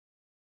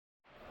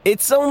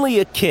It's only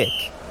a kick,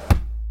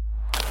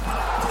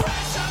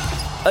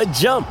 a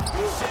jump,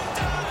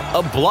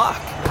 a block.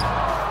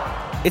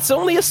 It's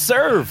only a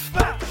serve.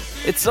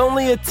 It's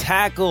only a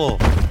tackle,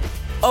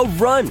 a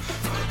run.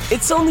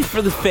 It's only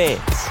for the fans.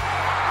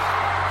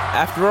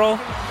 After all,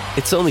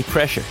 it's only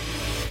pressure.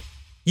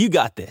 You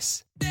got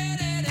this.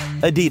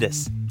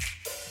 Adidas.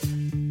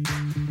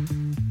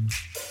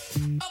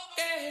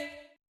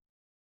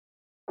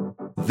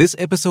 This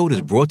episode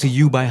is brought to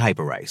you by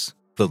Hyperice,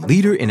 the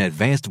leader in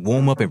advanced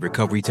warm-up and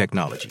recovery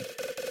technology.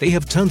 They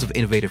have tons of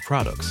innovative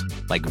products,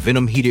 like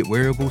Venom-heated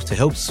wearables to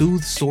help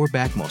soothe sore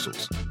back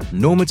muscles,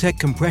 Normatec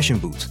compression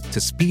boots to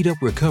speed up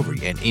recovery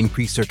and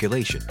increase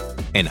circulation,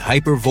 and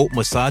Hypervolt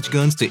massage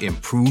guns to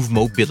improve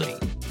mobility.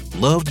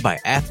 Loved by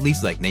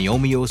athletes like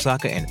Naomi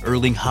Osaka and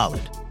Erling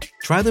Haaland.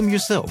 Try them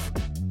yourself.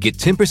 Get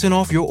 10%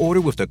 off your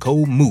order with the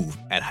code MOVE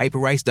at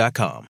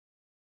Hyperice.com.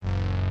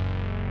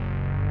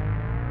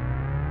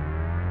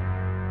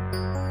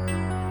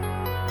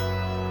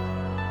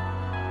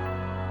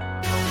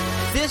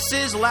 This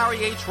is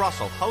Larry H.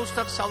 Russell, host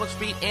of Celtics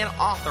Beat and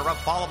author of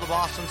Follow the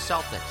Boston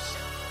Celtics.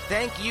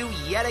 Thank you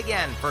yet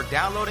again for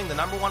downloading the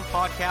 #1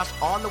 podcast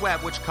on the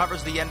web which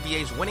covers the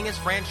NBA's winningest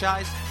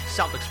franchise,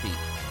 Celtics Beat.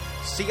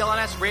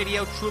 CLNS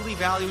Radio truly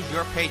values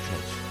your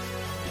patronage.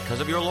 Because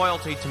of your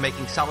loyalty to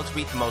making Celtics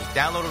Beat the most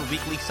downloaded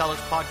weekly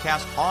Celtics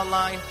podcast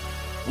online,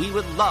 we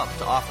would love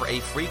to offer a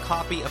free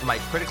copy of my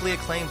critically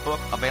acclaimed book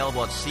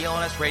available at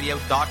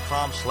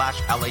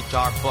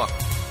clnsradio.com/LHRbook.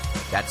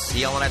 That's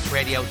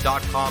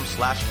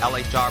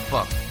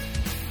clnsradio.com/LHRbook.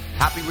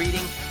 Happy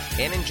reading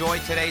and enjoy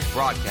today's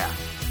broadcast.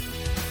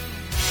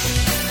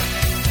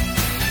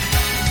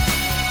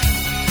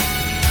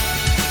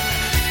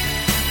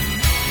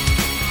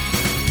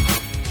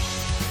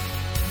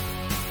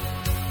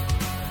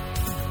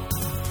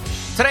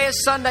 Today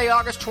is Sunday,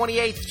 August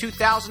 28th,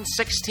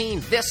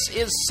 2016. This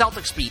is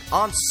Celtics Beat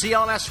on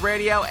CLNS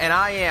Radio, and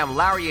I am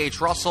Larry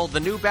H. Russell.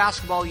 The new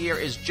basketball year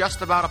is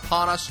just about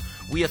upon us.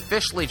 We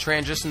officially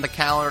transitioned the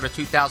calendar to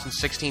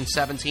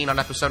 2016-17 on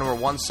episode number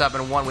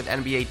 171 with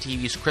NBA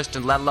TV's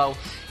Kristen Ledlow.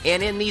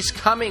 And in these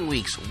coming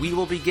weeks, we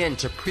will begin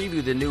to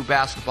preview the new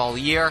basketball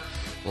year.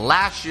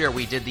 Last year,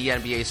 we did the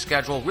NBA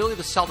schedule, really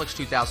the Celtics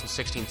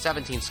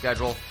 2016-17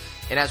 schedule.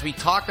 And as we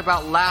talked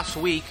about last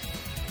week,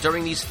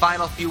 during these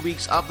final few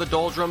weeks of the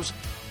doldrums,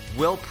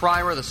 we'll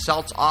primer the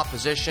Celts'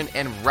 opposition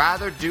and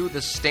rather do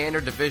the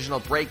standard divisional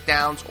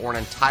breakdowns or an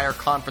entire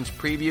conference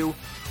preview.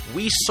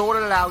 We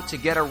sorted it out to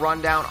get a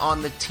rundown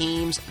on the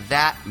teams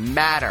that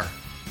matter.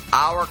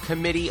 Our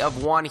committee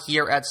of one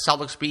here at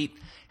Celtics Beat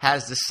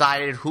has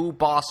decided who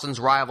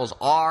Boston's rivals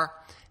are,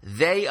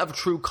 they of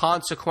true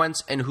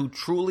consequence, and who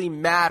truly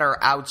matter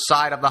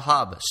outside of the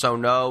hub. So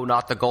no,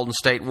 not the Golden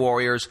State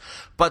Warriors,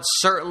 but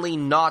certainly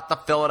not the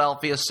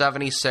Philadelphia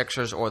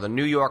 76ers or the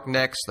New York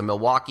Knicks, the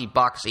Milwaukee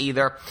Bucks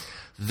either.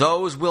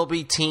 Those will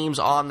be teams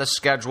on the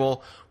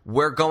schedule.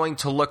 We're going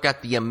to look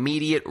at the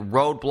immediate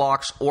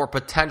roadblocks or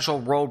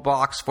potential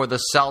roadblocks for the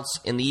Celts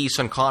in the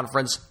Eastern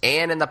Conference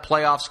and in the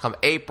playoffs come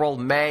April,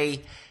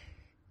 May,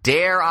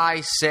 dare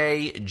I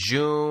say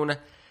June.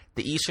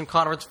 The Eastern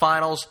Conference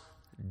Finals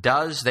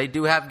they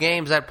do have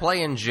games that play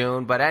in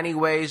June, but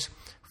anyways,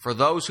 for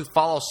those who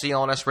follow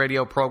CLNS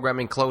radio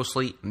programming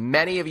closely,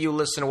 many of you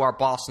listen to our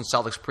Boston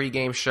Celtics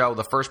pregame show,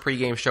 the first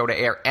pregame show to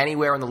air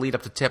anywhere in the lead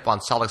up to tip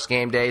on Celtics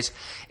game days.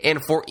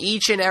 And for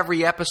each and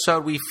every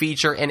episode, we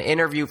feature an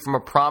interview from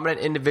a prominent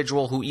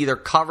individual who either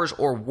covers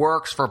or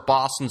works for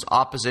Boston's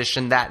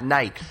opposition that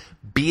night.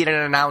 Be it an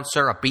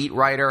announcer, a beat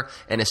writer,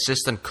 an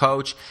assistant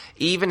coach,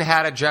 even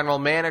had a general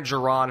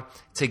manager on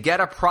to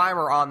get a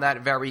primer on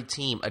that very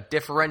team, a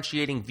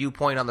differentiating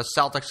viewpoint on the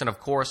Celtics, and of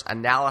course,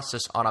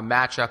 analysis on a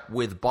matchup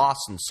with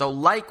Boston. So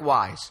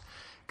likewise,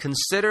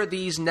 consider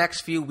these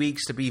next few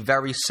weeks to be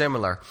very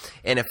similar.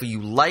 And if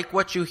you like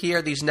what you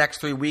hear these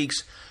next 3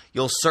 weeks,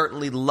 you'll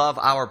certainly love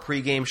our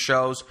pregame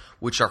shows,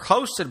 which are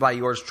hosted by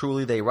yours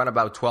truly. They run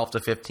about 12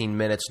 to 15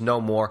 minutes, no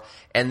more.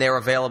 And they're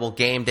available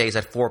game days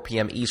at 4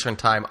 p.m. Eastern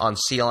Time on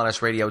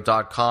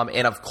clnsradio.com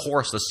and, of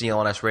course, the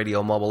CLNS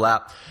Radio mobile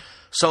app.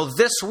 So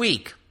this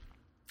week,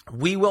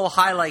 we will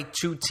highlight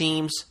 2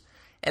 teams.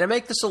 And to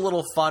make this a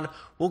little fun,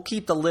 we'll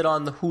keep the lid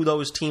on who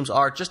those teams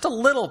are just a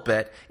little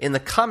bit in the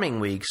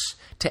coming weeks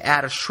to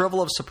add a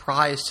shrivel of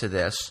surprise to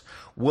this.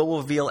 We'll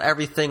reveal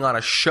everything on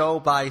a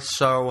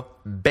show-by-show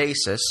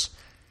basis.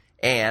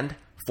 And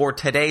for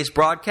today's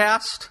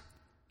broadcast,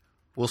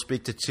 we'll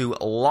speak to 2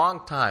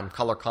 longtime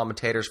color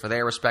commentators for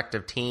their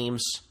respective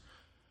teams.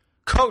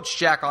 Coach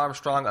Jack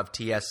Armstrong of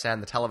TSN,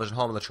 the television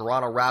home of the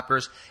Toronto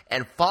Raptors,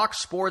 and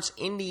Fox Sports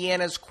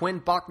Indiana's Quinn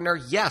Buckner,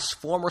 yes,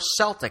 former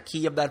Celtic,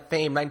 he of that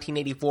famed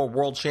 1984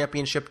 World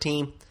Championship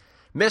team.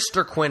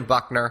 Mr. Quinn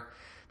Buckner,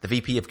 the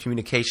VP of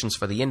Communications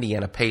for the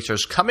Indiana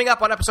Pacers, coming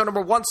up on episode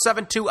number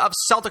 172 of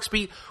Celtics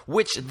Beat,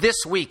 which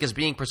this week is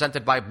being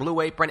presented by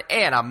Blue Apron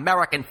and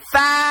American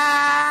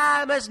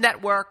Famous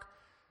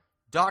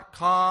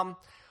Network.com.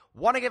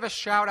 Want to give a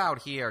shout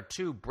out here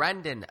to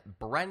Brendan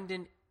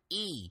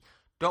E.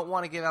 Don't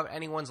want to give out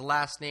anyone's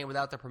last name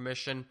without their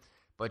permission,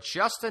 but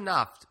just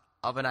enough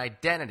of an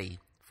identity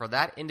for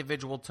that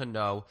individual to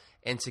know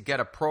and to get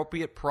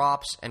appropriate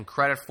props and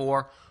credit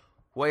for,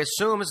 who I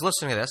assume is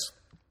listening to this,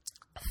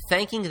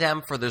 thanking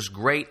them for this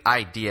great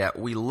idea.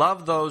 We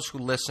love those who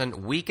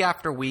listen week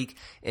after week,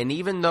 and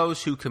even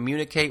those who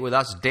communicate with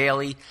us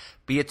daily,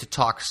 be it to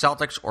talk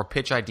Celtics or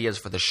pitch ideas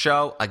for the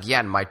show.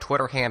 Again, my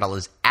Twitter handle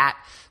is at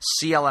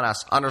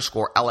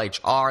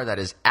CLNS_LHR. That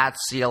is at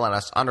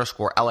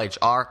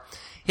CLNS_LHR.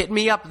 Hit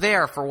me up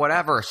there for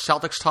whatever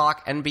Celtics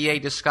talk,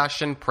 NBA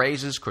discussion,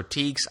 praises,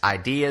 critiques,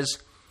 ideas.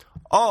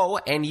 Oh,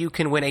 and you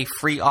can win a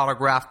free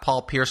autographed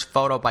Paul Pierce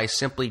photo by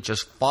simply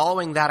just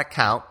following that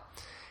account.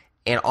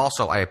 And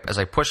also, as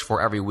I push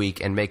for every week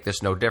and make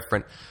this no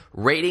different,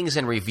 ratings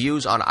and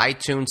reviews on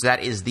iTunes,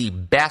 that is the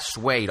best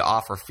way to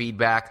offer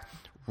feedback.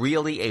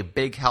 Really a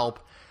big help,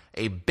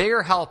 a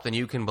bigger help than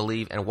you can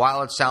believe. And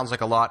while it sounds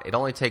like a lot, it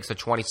only takes the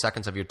 20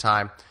 seconds of your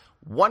time.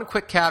 One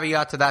quick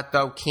caveat to that,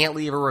 though, can't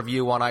leave a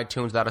review on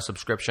iTunes without a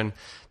subscription.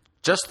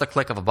 Just the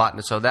click of a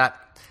button. So that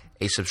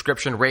a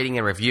subscription, rating,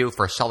 and review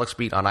for Celtics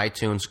Beat on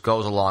iTunes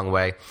goes a long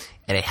way.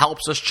 And it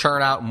helps us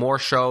churn out more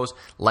shows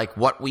like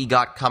what we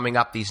got coming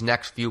up these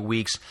next few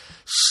weeks.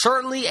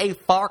 Certainly a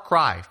far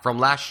cry from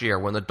last year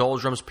when the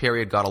doldrums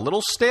period got a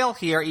little stale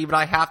here, even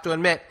I have to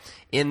admit,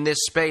 in this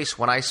space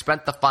when I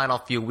spent the final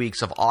few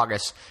weeks of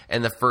August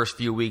and the first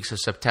few weeks of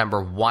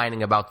September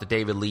whining about the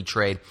David Lee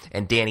trade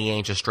and Danny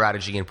Ainge's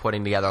strategy in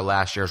putting together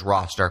last year's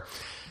roster,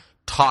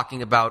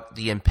 talking about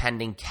the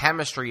impending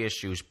chemistry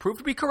issues. Proved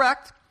to be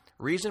correct.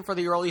 Reason for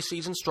the early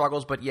season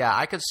struggles, but yeah,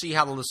 I could see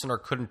how the listener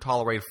couldn't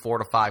tolerate 4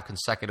 to 5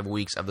 consecutive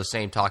weeks of the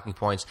same talking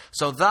points.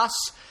 So thus,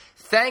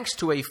 thanks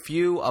to a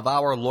few of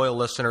our loyal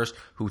listeners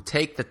who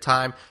take the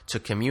time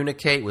to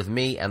communicate with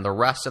me and the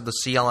rest of the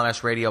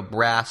CLNS Radio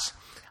brass,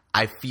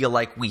 I feel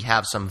like we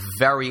have some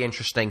very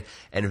interesting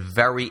and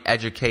very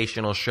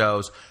educational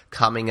shows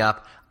coming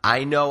up.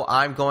 I know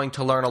I'm going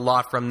to learn a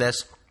lot from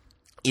this.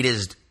 It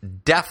is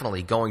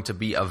definitely going to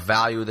be of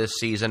value this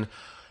season,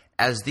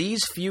 as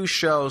these few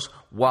shows,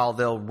 while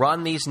they'll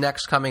run these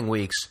next coming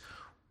weeks,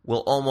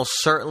 will almost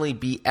certainly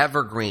be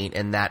evergreen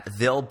in that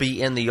they'll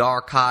be in the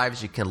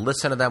archives. You can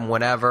listen to them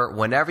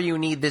whenever you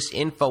need this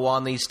info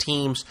on these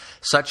teams,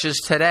 such as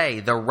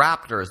today, the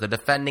Raptors, the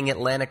defending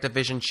Atlantic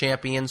Division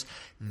champions.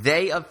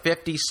 They have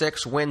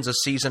 56 wins a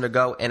season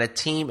ago, and a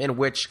team in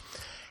which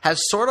has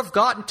sort of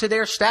gotten to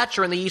their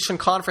stature in the Eastern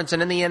Conference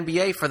and in the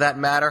NBA, for that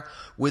matter,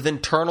 with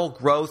internal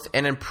growth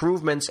and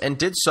improvements, and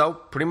did so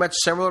pretty much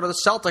similar to the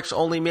Celtics,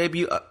 only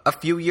maybe a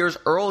few years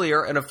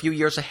earlier and a few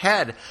years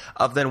ahead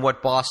of than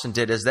what Boston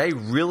did, as they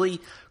really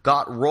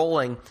got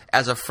rolling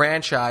as a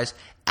franchise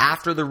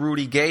after the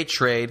Rudy Gay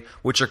trade,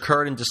 which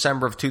occurred in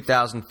December of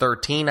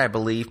 2013, I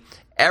believe.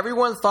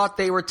 Everyone thought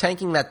they were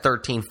tanking that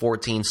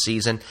 13-14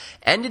 season,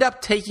 ended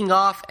up taking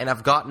off, and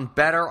have gotten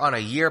better on a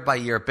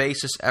year-by-year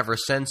basis ever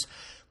since.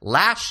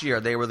 Last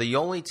year, they were the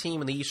only team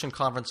in the Eastern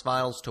Conference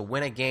Finals to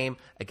win a game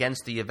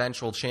against the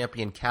eventual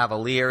champion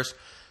Cavaliers.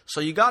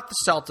 So you got the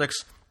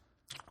Celtics,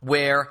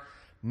 where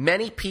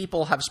many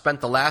people have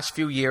spent the last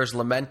few years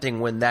lamenting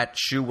when that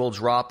shoe will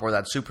drop or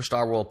that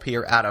superstar will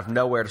appear out of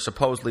nowhere to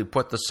supposedly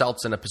put the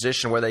Celtics in a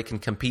position where they can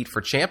compete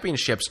for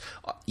championships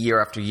year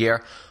after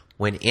year,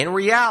 when in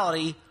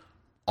reality,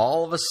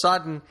 all of a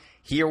sudden,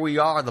 here we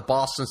are, the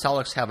Boston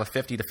Celtics have a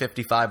 50 to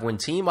 55 win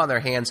team on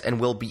their hands and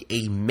will be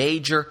a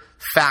major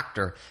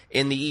factor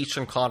in the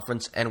Eastern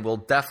Conference, and will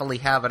definitely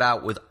have it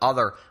out with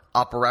other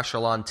upper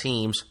echelon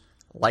teams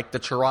like the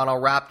Toronto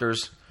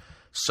Raptors.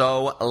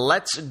 So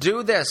let's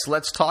do this.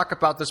 Let's talk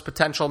about this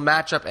potential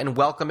matchup and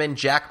welcome in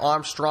Jack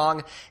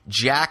Armstrong.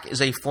 Jack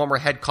is a former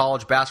head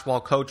college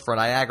basketball coach for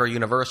Niagara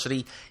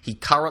University. He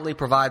currently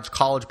provides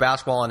college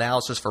basketball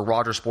analysis for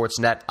Rogers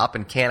Sportsnet up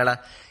in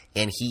Canada,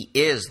 and he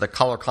is the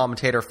color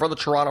commentator for the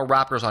Toronto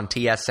Raptors on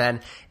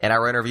TSN. And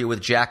our interview with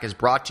Jack is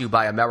brought to you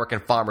by American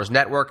Farmers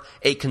Network.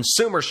 A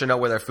consumer should know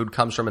where their food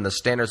comes from and the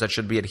standards that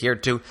should be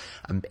adhered to.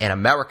 And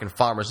American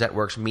Farmers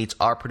Network's meats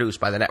are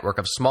produced by the network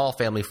of small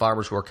family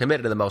farmers who are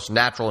committed to the most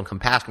natural and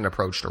compassionate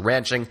approach to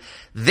ranching.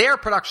 Their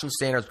production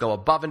standards go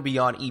above and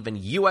beyond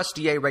even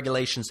USDA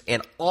regulations,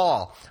 and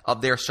all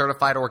of their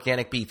certified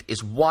organic beef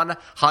is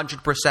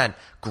 100%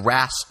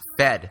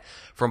 grass-fed.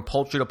 From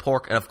poultry to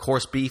pork and, of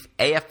course, beef,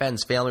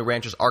 AFN's family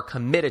ranchers are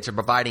committed to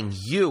providing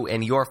you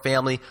and your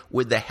family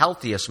with the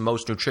healthiest,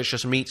 most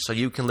nutritious meat so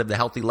you can live the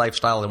healthy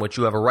lifestyle in which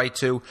you have a right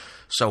to.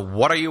 So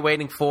what are you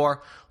waiting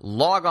for?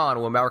 Log on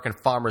to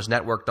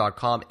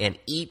AmericanFarmersNetwork.com and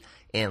eat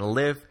and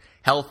live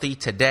healthy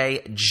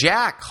today.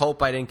 Jack,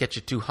 hope I didn't get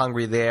you too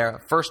hungry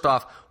there. First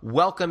off,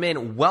 welcome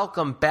in,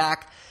 welcome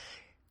back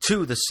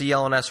to the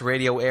CLNS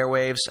radio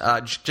airwaves.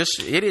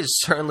 It has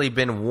certainly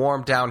been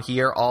warm down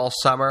here all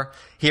summer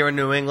here in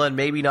New England.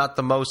 Maybe not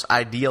the most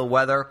ideal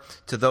weather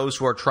to those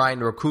who are trying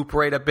to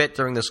recuperate a bit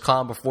during this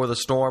calm before the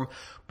storm.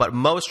 But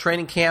most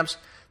training camps,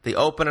 they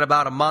open in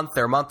about a month.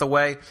 They're a month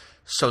away.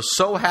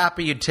 So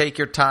happy you'd take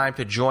your time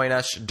to join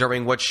us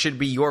during what should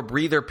be your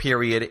breather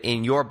period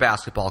in your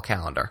basketball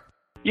calendar.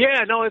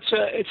 Yeah, no,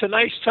 it's a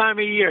nice time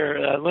of year.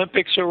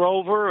 Olympics are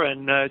over,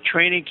 and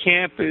training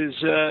camp is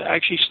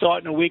actually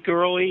starting a week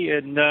early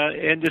in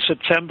end of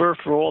September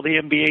for all the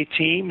NBA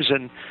teams,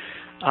 and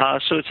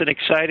so it's an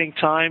exciting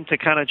time to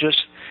kind of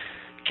just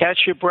catch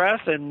your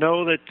breath and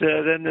know that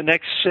then the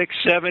next 6,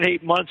 7,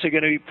 8 months are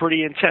going to be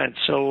pretty intense.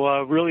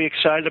 So really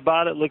excited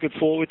about it, looking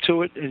forward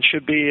to it, and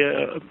should be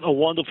a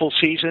wonderful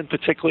season,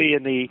 particularly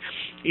in the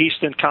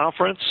Eastern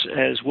Conference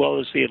as well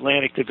as the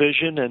Atlantic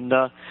Division. And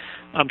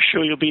I'm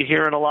sure you'll be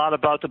hearing a lot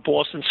about the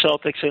Boston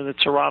Celtics and the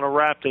Toronto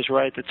Raptors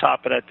right at the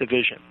top of that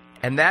division.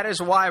 And that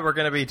is why we're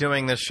going to be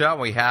doing this show.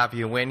 We have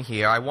you in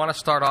here. I want to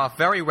start off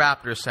very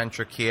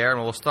Raptors-centric here,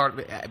 and we'll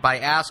start by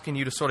asking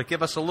you to sort of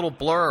give us a little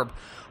blurb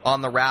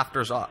on the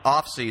Raptors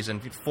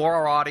offseason. For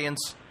our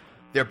audience,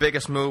 their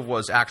biggest move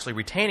was actually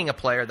retaining a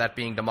player, that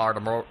being DeMar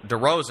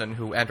DeRozan,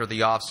 who entered the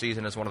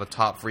offseason as one of the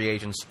top free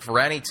agents for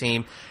any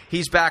team.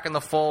 He's back in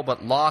the fold,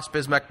 but lost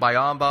Bismack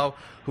Biyombo,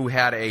 who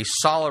had a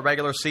solid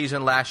regular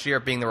season last year,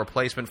 being the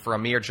replacement for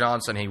Amir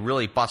Johnson. He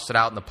really busted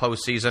out in the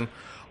postseason.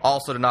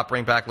 Also did not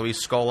bring back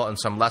Luis Scola and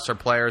some lesser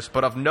players.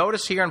 But of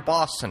notice here in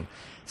Boston,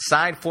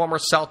 signed former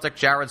Celtic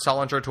Jared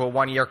Sullinger to a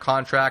 1-year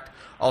contract.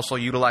 Also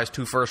utilized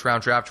 2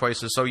 first-round draft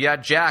choices. So, yeah,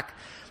 Jack,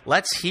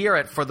 let's hear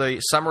it for the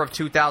summer of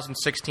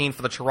 2016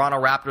 for the Toronto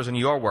Raptors in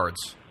your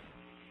words.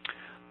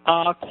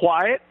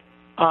 Quiet,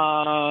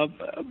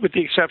 with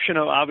the exception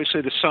of,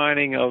 obviously, the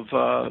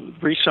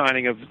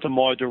re-signing of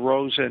DeMar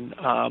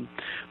DeRozan.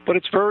 But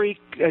it's very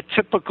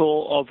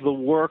typical of the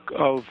work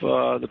of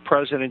the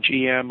president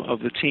GM of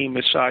the team,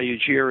 Masai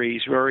Ujiri.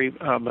 He's very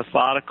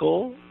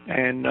methodical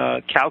and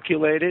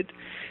calculated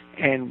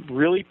and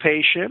really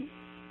patient,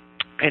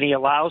 and he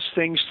allows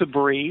things to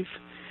breathe.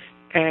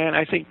 And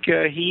I think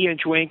he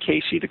and Dwayne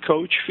Casey, the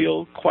coach,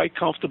 feel quite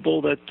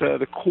comfortable that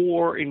the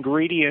core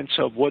ingredients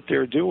of what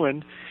they're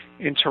doing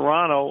in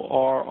Toronto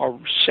are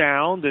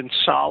sound and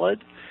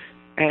solid,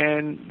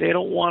 and they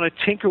don't want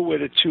to tinker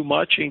with it too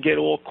much and get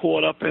all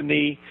caught up in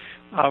the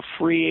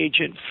free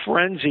agent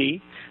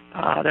frenzy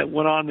that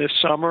went on this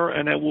summer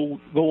and that will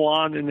go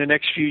on in the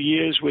next few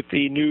years with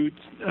the new,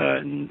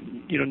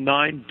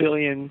 $9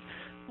 billion.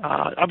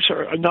 A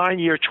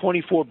 9-year,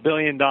 $24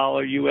 billion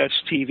U.S.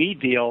 TV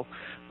deal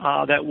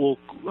that will,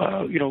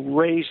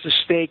 raise the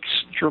stakes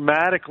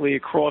dramatically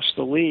across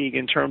the league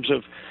in terms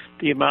of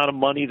the amount of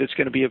money that's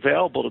going to be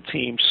available to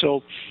teams.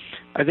 So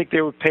I think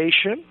they were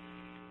patient.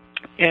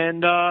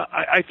 And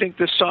I think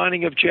the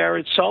signing of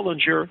Jared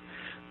Sullinger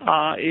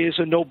is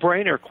a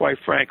no-brainer, quite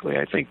frankly.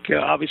 I think,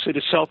 obviously,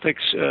 the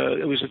Celtics,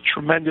 it was a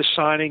tremendous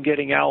signing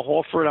getting Al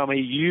Horford. I'm a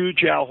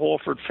huge Al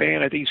Horford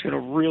fan. I think he's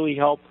going to really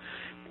help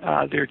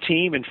their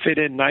team and fit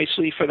in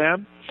nicely for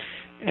them.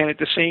 And at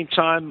the same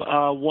time,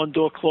 one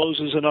door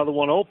closes, another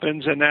one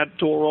opens, and that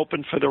door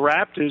opened for the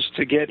Raptors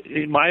to get,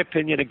 in my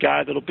opinion, a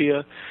guy that'll be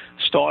a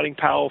starting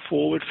power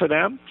forward for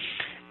them.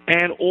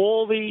 And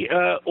all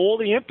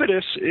the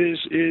impetus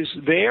is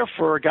there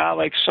for a guy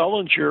like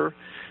Sullinger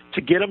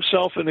to get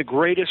himself in the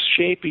greatest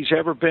shape he's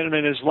ever been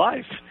in his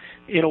life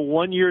in a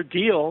 1-year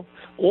deal.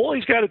 All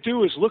he's got to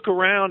do is look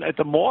around at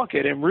the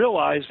market and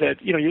realize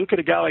that, you look at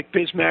a guy like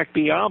Bismack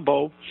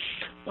Biyombo,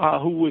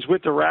 who was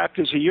with the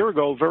Raptors a year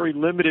ago, very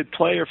limited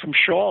player from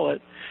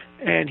Charlotte,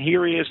 and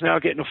here he is now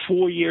getting a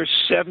 4-year,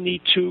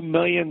 $72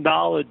 million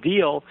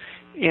deal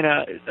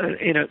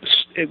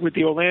with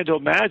the Orlando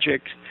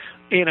Magic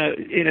in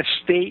a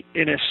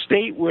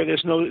state where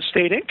there's no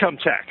state income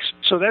tax.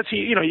 So that's,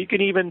 you can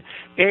even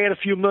add a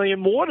few million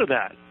more to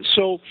that.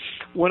 So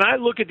when I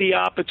look at the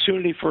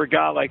opportunity for a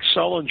guy like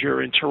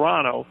Sullinger in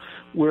Toronto,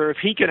 where if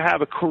he could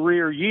have a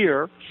career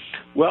year,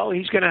 well,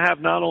 he's going to have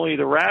not only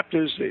the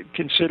Raptors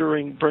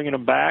considering bringing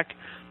him back,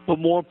 but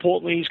more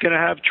importantly, he's going to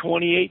have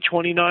 28,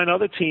 29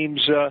 other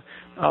teams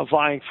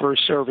vying for his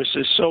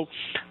services. So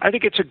I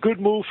think it's a good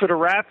move for the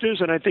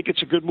Raptors, and I think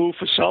it's a good move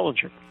for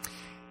Sullinger.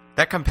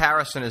 That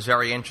comparison is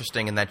very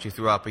interesting in that you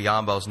threw out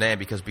Biyombo's name,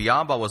 because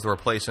Biyombo was the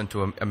replacement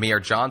to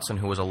Amir Johnson,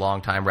 who was a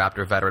longtime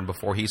Raptor veteran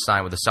before he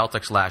signed with the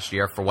Celtics last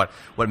year for what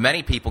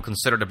many people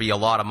consider to be a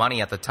lot of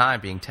money at the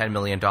time, being $10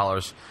 million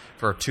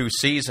for 2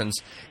 seasons.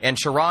 And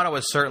Toronto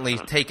has certainly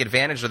taken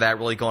advantage of that,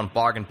 really going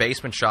bargain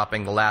basement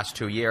shopping the last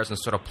 2 years and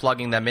sort of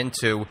plugging them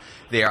into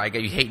their,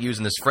 you hate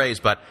using this phrase,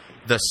 but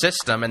the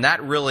system. And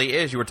that really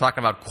is, you were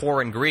talking about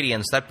core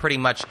ingredients, that pretty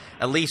much,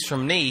 at least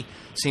from me,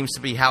 seems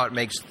to be how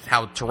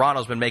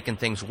Toronto's been making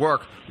things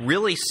work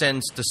really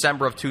since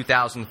December of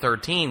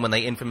 2013 when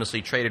they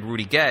infamously traded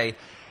Rudy Gay.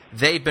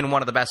 They've been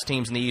one of the best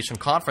teams in the Eastern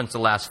Conference the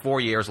last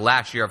 4 years.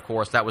 Last year, of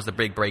course, that was the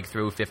big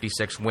breakthrough.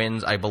 56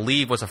 wins, I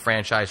believe, was a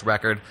franchise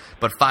record,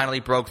 but finally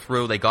broke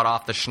through. They got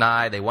off the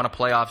schneid. They won a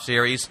playoff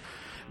series.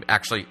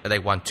 Actually, they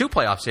won 2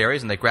 playoff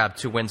series, and they grabbed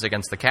 2 wins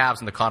against the Cavs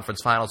in the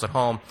conference finals at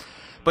home.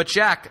 But,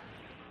 Jack,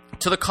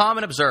 to the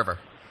common observer,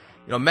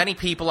 many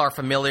people are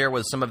familiar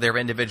with some of their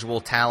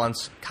individual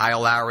talents.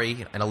 Kyle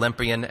Lowry, an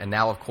Olympian, and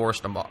now, of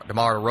course, DeMar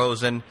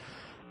DeRozan.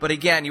 But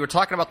again, you were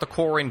talking about the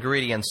core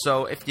ingredients.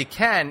 So if you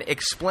can,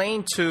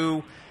 explain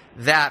to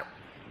that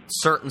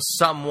certain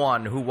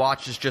someone who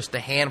watches just a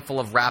handful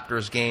of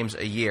Raptors games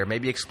a year,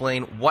 maybe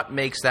explain what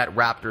makes that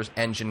Raptors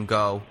engine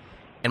go.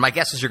 And my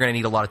guess is you're going to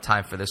need a lot of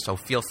time for this, so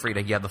feel free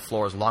to have the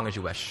floor as long as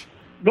you wish.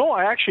 No,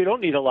 I actually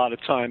don't need a lot of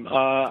time.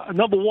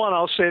 Number one,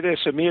 I'll say this.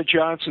 Amir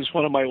Johnson is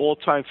one of my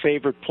all-time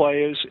favorite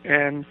players,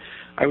 and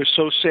I was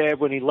so sad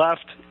when he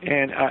left,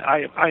 and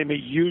I'm a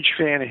huge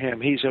fan of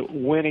him. He's a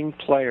winning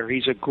player.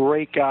 He's a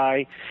great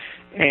guy,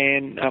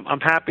 and I'm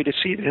happy to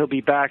see that he'll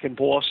be back in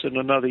Boston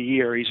another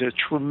year. He's a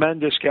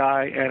tremendous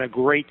guy and a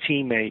great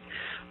teammate.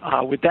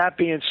 With that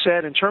being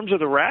said, in terms of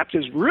the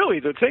Raptors, really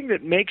the thing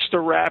that makes the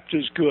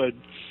Raptors good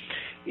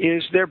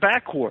is their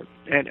backcourt.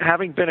 And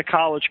having been a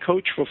college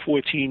coach for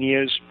 14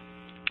 years,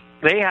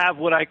 they have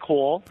what I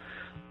call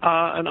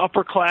an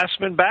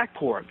upperclassman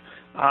backcourt.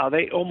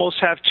 They almost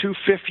have two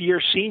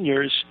fifth-year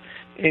seniors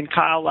in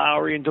Kyle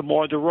Lowry and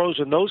DeMar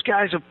DeRozan. Those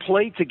guys have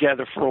played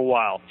together for a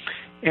while.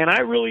 And I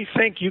really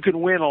think you can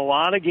win a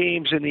lot of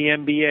games in the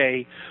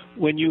NBA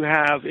when you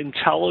have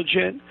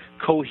intelligent,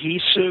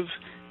 cohesive,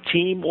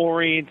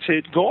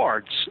 team-oriented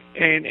guards.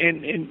 And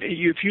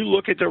if you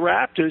look at the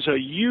Raptors, a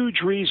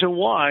huge reason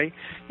why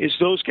is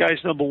those guys,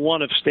 number one,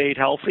 have stayed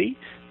healthy.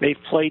 They've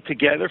played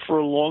together for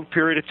a long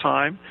period of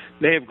time.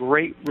 They have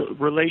great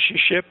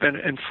relationship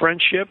and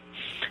friendship.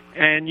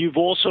 And you've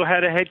also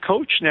had a head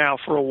coach now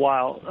for a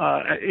while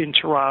in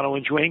Toronto,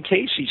 in Dwayne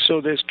Casey. So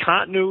there's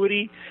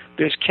continuity,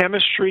 there's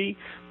chemistry,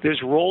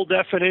 there's role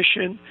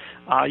definition.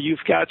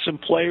 You've got some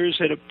players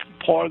that are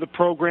part of the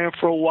program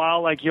for a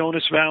while, like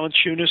Jonas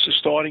Valanciunas, a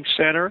starting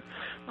center,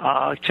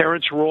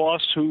 Terrence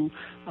Ross, who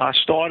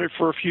started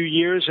for a few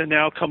years and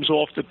now comes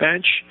off the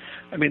bench.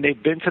 I mean,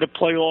 they've been to the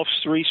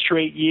playoffs 3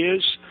 straight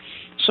years.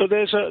 So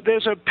there's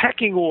a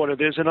pecking order.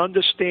 There's an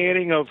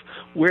understanding of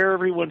where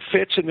everyone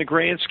fits in the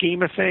grand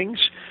scheme of things.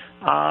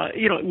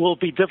 Will it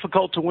be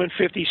difficult to win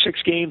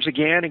 56 games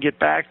again and get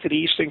back to the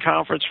Eastern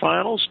Conference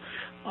Finals?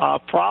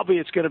 Probably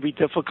it's going to be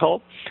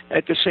difficult.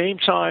 At the same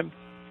time,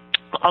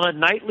 on a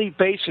nightly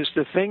basis,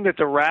 the thing that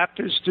the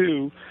Raptors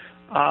do,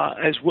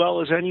 as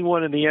well as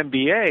anyone in the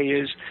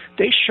NBA, is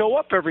they show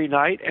up every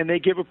night and they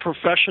give a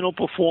professional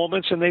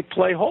performance and they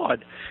play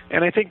hard.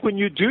 And I think when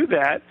you do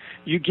that,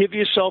 you give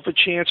yourself a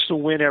chance to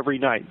win every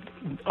night.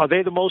 Are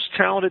they the most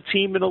talented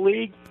team in the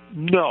league?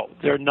 No,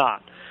 they're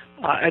not.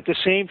 At the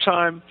same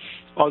time,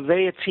 are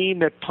they a team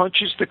that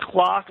punches the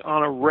clock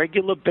on a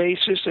regular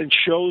basis and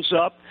shows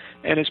up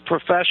and is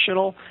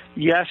professional?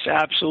 Yes,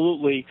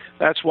 absolutely.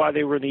 That's why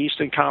they were in the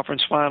Eastern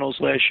Conference Finals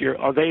last year.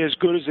 Are they as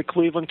good as the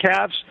Cleveland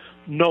Cavs?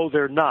 No,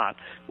 they're not.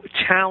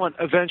 Talent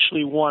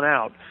eventually won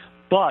out.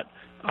 But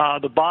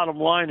the bottom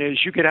line is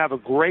you could have a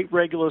great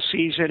regular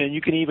season and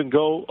you can even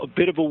go a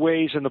bit of a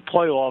ways in the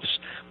playoffs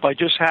by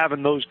just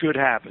having those good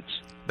habits.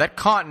 That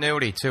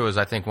continuity, too, is,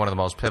 I think, one of the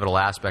most pivotal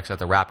aspects that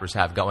the Raptors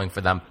have going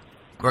for them.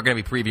 We're going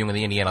to be previewing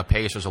the Indiana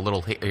Pacers a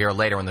little here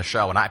later in the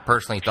show, and I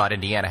personally thought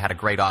Indiana had a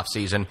great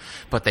offseason,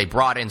 but they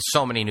brought in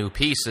so many new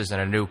pieces and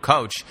a new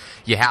coach,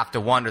 you have to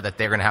wonder that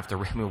they're going to have to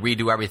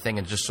redo everything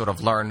and just sort of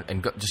learn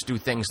and just do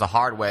things the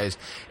hard ways.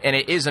 And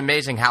it is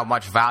amazing how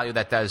much value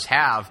that does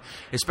have,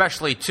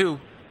 especially, too,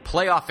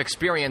 playoff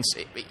experience.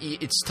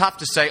 It's tough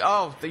to say,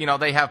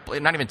 they have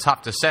 – not even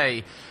tough to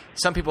say –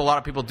 a lot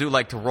of people do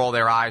like to roll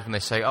their eyes when they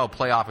say,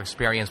 playoff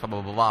experience, blah,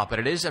 blah, blah, blah. But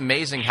it is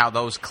amazing how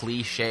those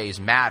cliches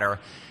matter.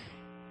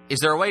 Is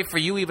there a way for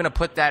you even to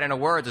put that into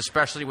words,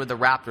 especially with the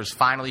Raptors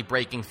finally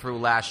breaking through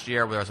last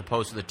year, where as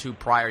opposed to the 2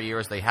 prior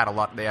years, they had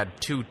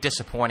 2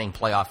 disappointing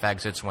playoff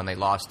exits when they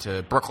lost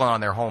to Brooklyn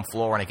on their home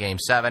floor in a Game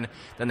 7.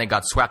 Then they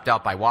got swept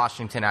out by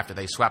Washington after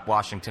they swept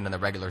Washington in the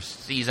regular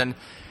season.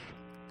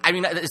 I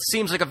mean, it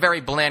seems like a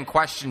very bland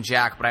question,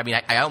 Jack, but I mean,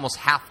 I almost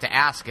have to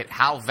ask it.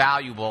 How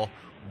valuable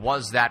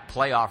was that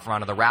playoff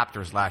run of the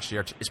Raptors last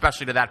year,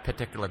 especially to that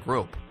particular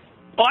group?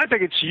 Well, I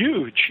think it's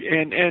huge.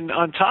 And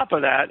on top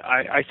of that,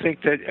 I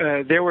think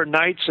that there were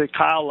nights that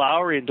Kyle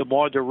Lowry and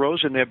DeMar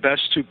DeRozan, their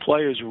best 2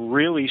 players,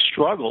 really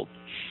struggled.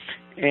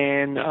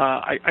 And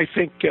I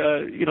think,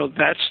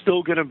 that's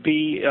still going to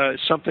be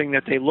something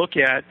that they look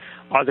at.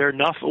 Are there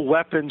enough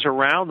weapons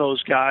around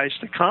those guys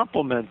to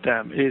complement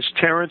them? Is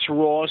Terrence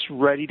Ross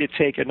ready to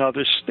take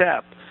another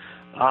step?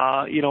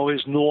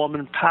 Is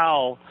Norman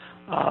Powell,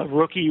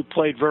 rookie who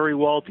played very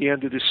well at the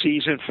end of the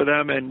season for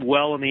them and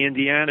well in the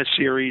Indiana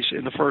series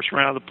in the first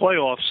round of the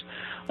playoffs,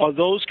 are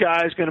those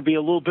guys going to be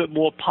a little bit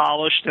more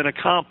polished and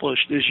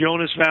accomplished? Is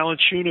Jonas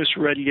Valanciunas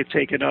ready to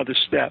take another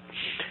step?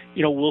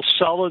 Will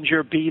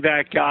Sullinger be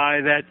that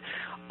guy that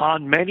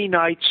on many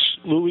nights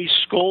Luis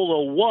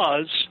Scola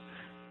was,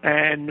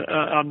 and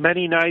on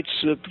many nights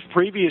the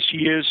previous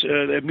years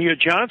Amir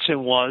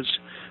Johnson was?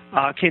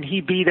 Can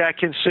he be that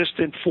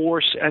consistent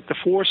force at the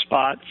 4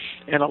 spot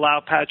and allow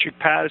Patrick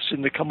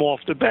Patterson to come off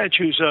the bench,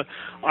 who's,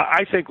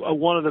 I think,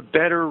 one of the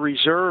better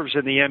reserves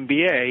in the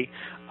NBA?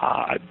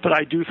 But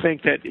I do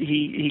think that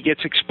he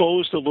gets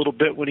exposed a little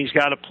bit when he's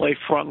got to play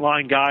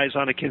frontline guys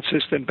on a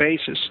consistent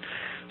basis.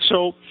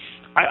 So,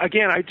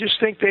 I just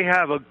think they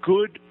have a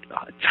good,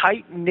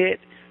 tight-knit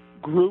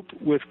group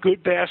with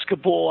good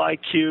basketball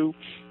IQ,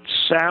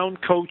 sound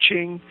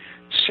coaching,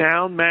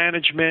 sound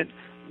management,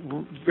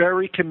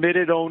 very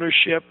committed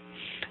ownership,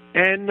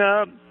 and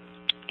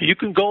you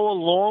can go a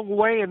long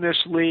way in this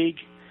league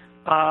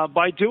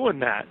by doing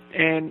that.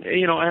 And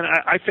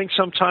I think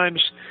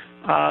sometimes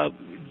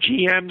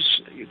GMs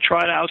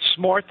try to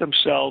outsmart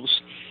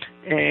themselves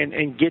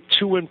and get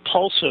too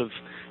impulsive.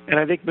 And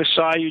I think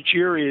Masai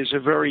Ujiri is a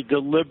very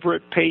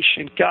deliberate,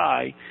 patient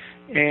guy.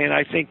 And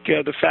I think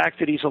the fact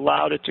that he's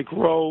allowed it to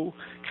grow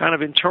kind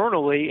of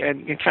internally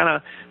and kind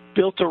of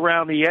built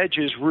around the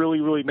edges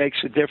really, really makes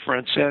a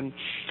difference. And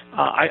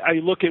I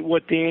look at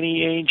what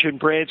Danny Ainge and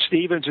Brad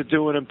Stevens are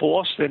doing in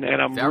Boston,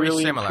 and I'm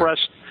really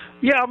impressed.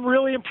 Yeah, I'm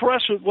really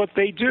impressed with what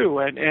they do.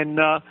 And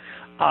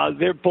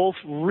they're both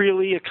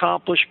really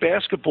accomplished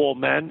basketball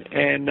men.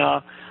 And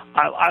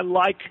I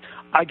like...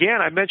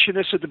 Again, I mentioned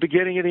this at the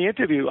beginning of the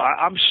interview.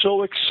 I'm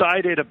so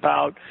excited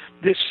about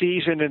this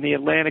season in the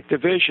Atlantic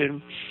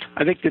Division.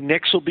 I think the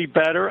Knicks will be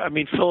better. I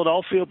mean,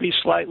 Philadelphia will be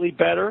slightly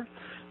better.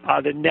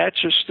 The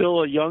Nets are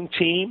still a young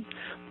team.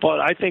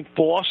 But I think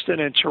Boston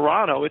and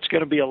Toronto, it's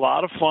going to be a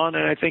lot of fun.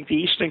 And I think the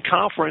Eastern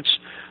Conference,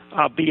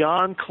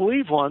 beyond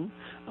Cleveland,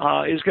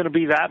 is going to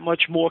be that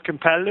much more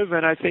competitive.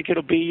 And I think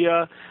it'll be,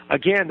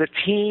 again, the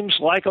teams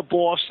like a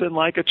Boston,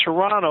 like a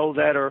Toronto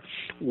that are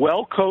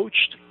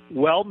well-coached,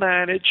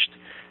 well-managed,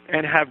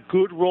 and have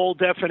good role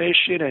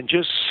definition and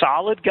just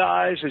solid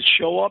guys that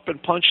show up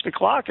and punch the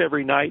clock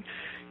every night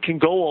can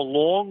go a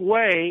long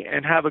way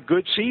and have a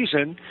good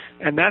season.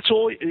 And that's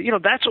all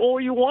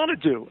you want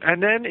to do.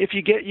 And then if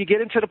you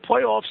get into the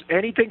playoffs,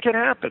 anything can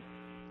happen.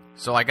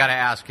 So I got to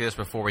ask you this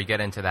before we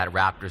get into that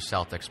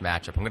Raptors-Celtics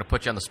matchup. I'm going to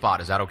put you on the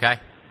spot. Is that okay?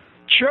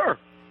 Sure.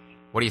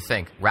 What do you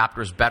think?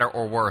 Raptors better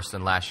or worse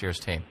than last year's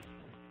team?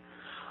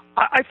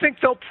 I think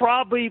they'll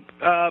probably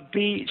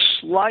be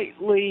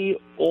slightly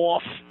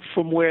off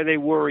from where they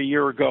were a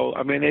year ago.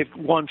 I mean, they've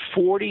won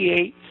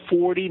 48,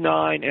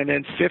 49, and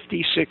then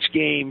 56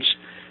 games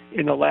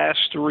in the last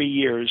 3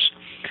 years.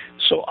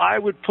 So I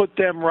would put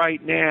them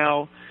right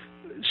now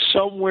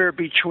somewhere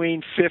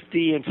between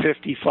 50 and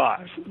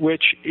 55,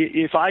 which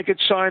if I could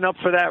sign up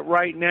for that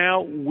right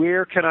now,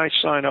 where can I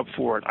sign up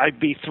for it? I'd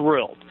be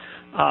thrilled.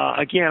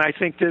 Again, I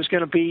think there's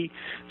going to be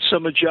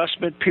some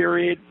adjustment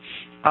period.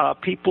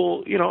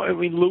 People,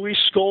 Luis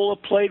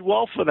Scola played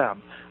well for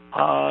them.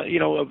 A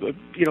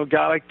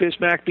guy like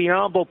Bismack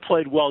Biyombo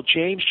played well.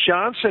 James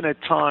Johnson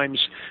at times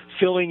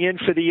filling in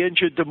for the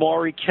injured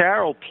Damari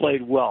Carroll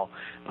played well.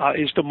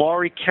 Is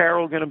Damari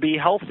Carroll going to be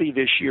healthy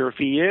this year? If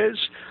he is,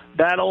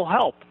 that'll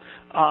help.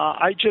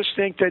 I just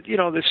think that,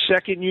 the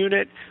second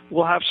unit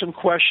will have some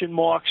question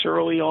marks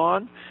early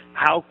on.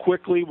 How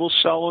quickly will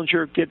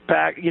Sullinger get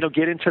back,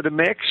 get into the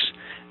mix?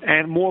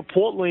 And more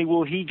importantly,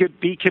 will he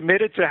be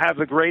committed to have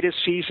the greatest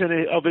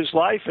season of his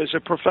life as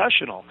a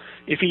professional?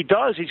 If he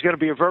does, he's going to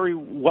be a very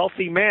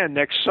wealthy man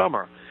next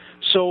summer.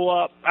 So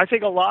I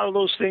think a lot of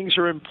those things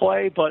are in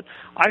play, but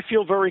I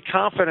feel very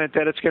confident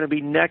that it's going to be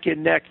neck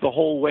and neck the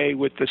whole way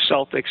with the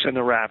Celtics and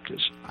the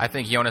Raptors. I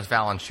think Jonas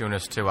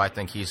Valanciunas, too. I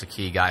think he's a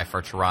key guy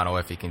for Toronto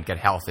if he can get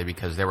healthy,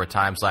 because there were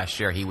times last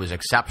year he was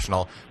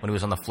exceptional when he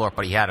was on the floor,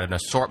 but he had an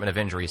assortment of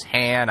injuries.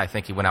 Hand, I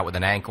think he went out with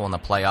an ankle in the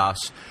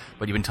playoffs.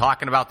 But you've been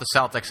talking about the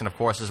Celtics, and of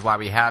course this is why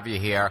we have you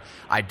here.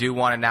 I do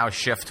want to now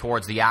shift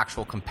towards the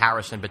actual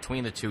comparison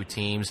between the two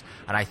teams,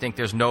 and I think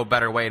there's no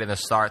better way to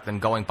start than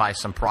going by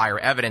some prior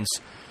evidence.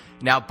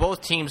 Now,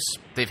 both teams,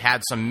 they've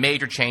had some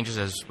major changes,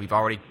 as we've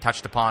already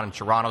touched upon in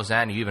Toronto's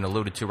end. You even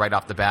alluded to right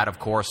off the bat, of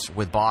course,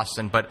 with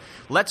Boston. But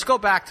let's go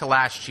back to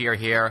last year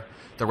here.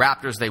 The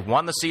Raptors, they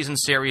won the season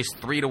series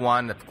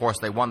 3-1. Of course,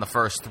 they won the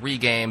first 3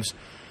 games.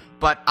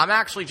 But I'm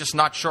actually just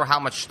not sure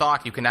how much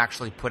stock you can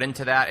actually put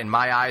into that. In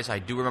my eyes, I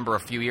do remember a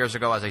few years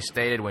ago, as I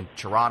stated, when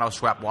Toronto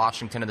swept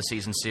Washington in the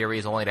season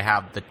series, only to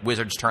have the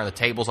Wizards turn the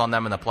tables on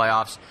them in the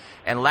playoffs.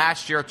 And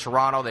last year,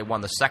 Toronto, they won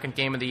the second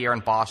game of the year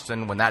in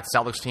Boston when that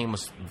Celtics team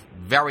was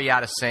very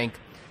out of sync.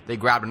 They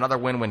grabbed another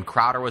win when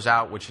Crowder was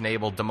out, which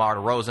enabled DeMar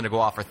DeRozan to go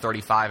off for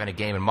 35 in a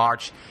game in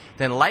March.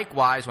 Then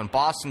likewise, when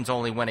Boston's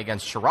only win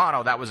against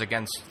Toronto, that was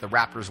against the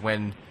Raptors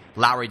when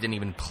Lowry didn't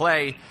even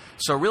play.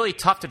 So really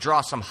tough to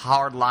draw some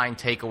hard-line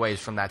takeaways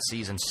from that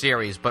season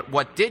series. But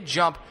what did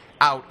jump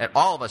out at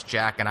all of us,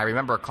 Jack, and I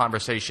remember a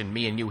conversation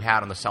me and you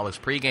had on the Celtics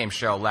pregame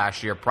show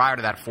last year prior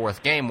to that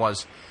fourth game,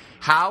 was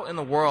how in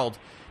the world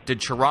did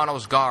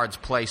Toronto's guards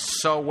play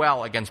so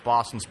well against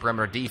Boston's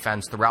perimeter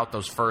defense throughout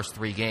those first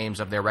 3 games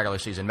of their regular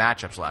season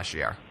matchups last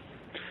year?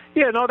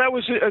 Yeah, no, that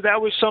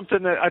was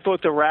something that I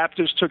thought the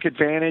Raptors took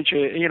advantage.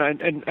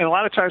 And a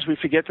lot of times we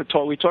forget to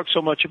talk. We talk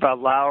so much about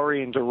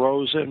Lowry and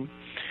DeRozan.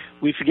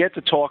 We forget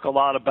to talk a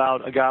lot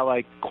about a guy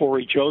like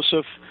Corey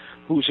Joseph,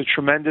 who's a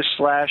tremendous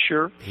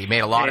slasher. He made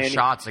a lot of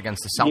shots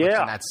against the Celtics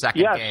in that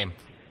second game.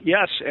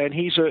 Yes, and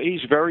he's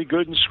very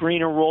good in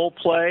screen and roll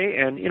play,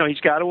 and he's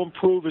got to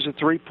improve as a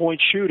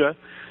 3-point shooter.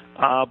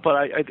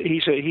 But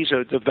he's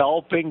a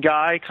developing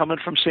guy coming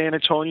from San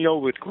Antonio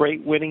with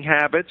great winning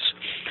habits.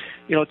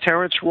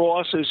 Terrence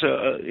Ross is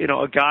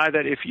a guy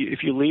that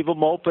if you leave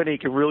him open, he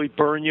can really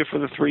burn you for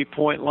the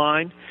 3-point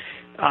line.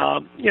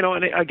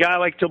 And a guy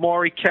like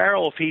Damari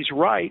Carroll, if he's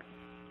right,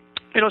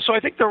 So I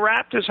think the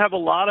Raptors have a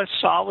lot of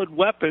solid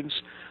weapons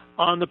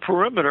on the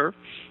perimeter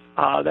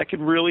that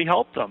can really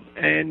help them.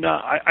 And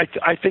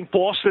I think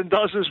Boston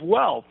does as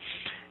well.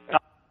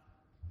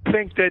 I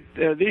think that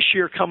this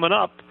year coming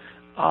up,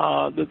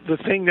 the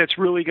thing that's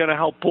really going to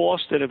help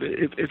Boston,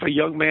 if a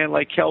young man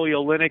like Kelly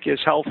Olynyk is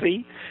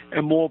healthy,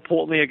 and more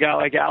importantly, a guy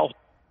like Al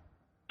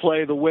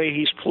play the way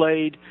he's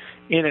played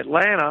in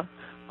Atlanta,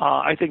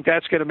 I think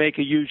that's going to make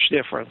a huge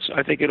difference.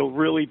 I think it'll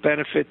really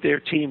benefit their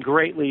team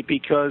greatly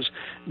because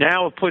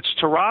now it puts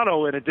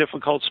Toronto in a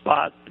difficult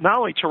spot. Not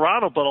only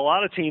Toronto, but a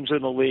lot of teams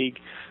in the league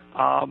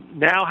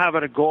now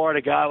having to guard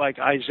a guy like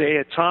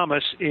Isaiah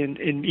Thomas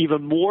in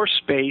even more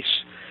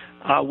space,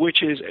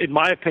 which is, in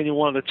my opinion,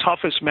 one of the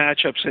toughest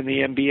matchups in the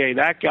NBA.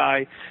 That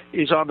guy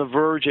is on the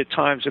verge at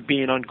times of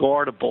being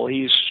unguardable.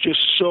 He's just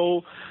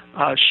so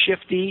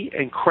shifty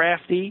and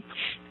crafty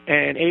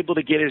and able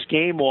to get his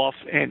game off.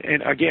 And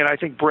again, I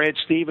think Brad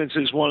Stevens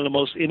is one of the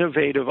most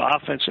innovative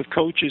offensive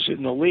coaches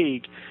in the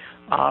league,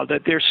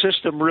 that their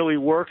system really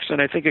works.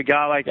 And I think a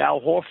guy like Al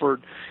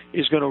Horford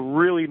is going to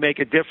really make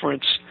a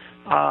difference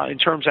in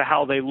terms of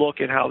how they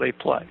look and how they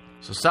play.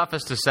 So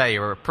suffice to say,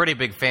 you're a pretty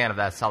big fan of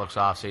that Celtics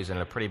offseason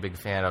and a pretty big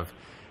fan of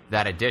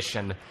that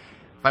addition.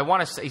 If I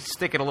want to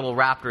stick it a little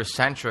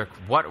Raptors-centric,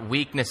 what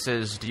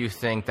weaknesses do you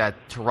think that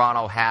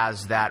Toronto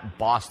has that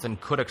Boston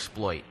could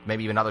exploit?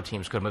 Maybe even other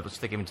teams could, but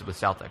stick into the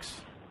Celtics.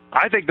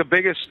 I think the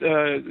biggest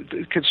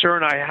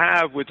concern I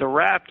have with the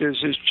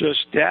Raptors is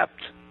just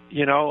depth.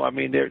 I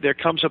mean, there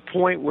comes a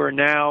point where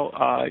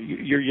now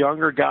your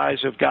younger guys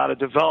have got to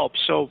develop.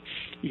 So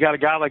you got a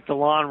guy like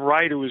DeLon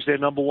Wright, who was their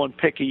number one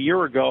pick a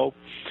year ago.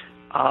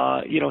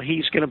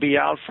 He's going to be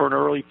out for an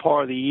early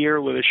part of the year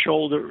with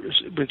shoulder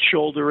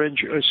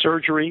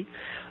surgery.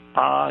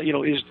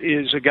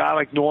 Is a guy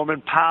like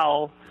Norman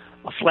Powell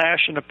a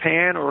flash in the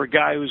pan, or a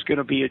guy who's going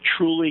to be a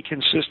truly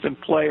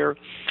consistent player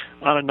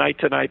on a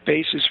night-to-night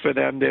basis for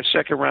them? Their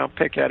second-round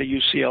pick out of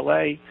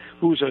UCLA,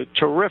 who's a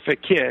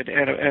terrific kid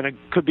and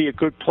could be a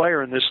good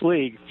player in this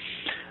league.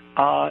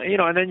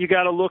 And then you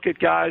got to look at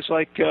guys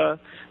like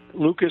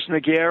Lucas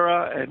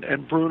Nogueira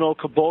and Bruno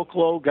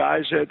Caboclo,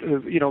 guys that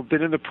have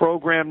been in the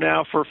program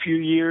now for a few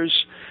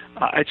years.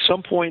 At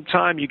some point in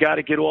time, you got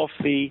to get off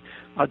the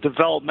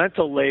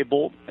developmental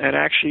label and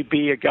actually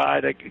be a guy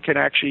that can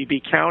actually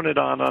be counted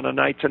on a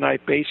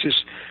night-to-night basis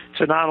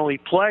to not only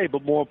play,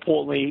 but more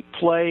importantly,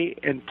 play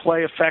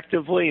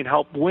effectively and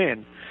help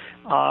win.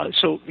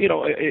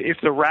 If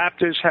the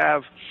Raptors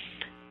have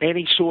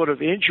any sort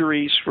of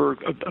injuries for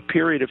a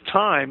period of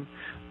time,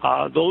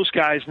 those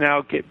guys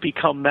now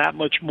become that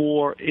much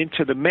more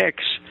into the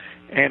mix.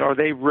 And are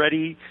they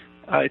ready?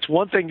 It's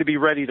one thing to be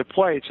ready to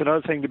play. It's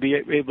another thing to be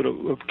able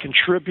to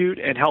contribute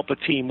and help a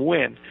team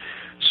win.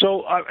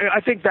 So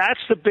I think that's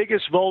the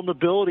biggest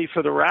vulnerability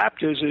for the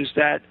Raptors is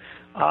that,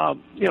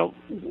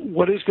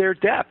 what is their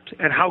depth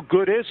and how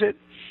good is it?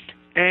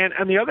 And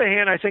on the other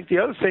hand, I think the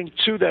other thing,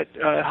 too, that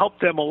helped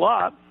them a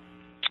lot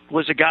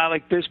was a guy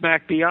like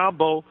Bismack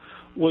Biyombo,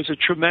 was a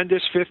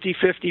tremendous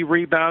 50-50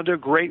 rebounder,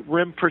 great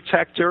rim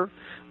protector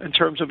in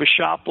terms of a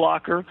shot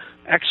blocker,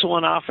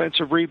 excellent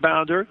offensive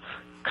rebounder,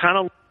 kind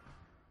of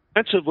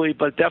offensively,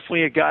 but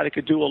definitely a guy that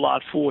could do a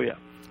lot for you.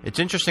 It's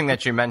interesting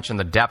that you mentioned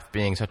the depth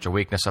being such a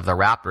weakness of the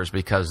Raptors,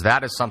 because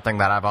that is something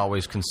that I've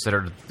always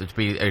considered to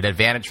be an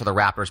advantage for the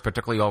Raptors,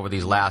 particularly over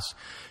these last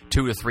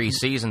 2 to 3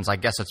 seasons. I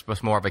guess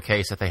it's more of a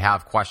case that they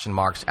have question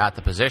marks at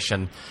the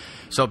position.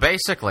 So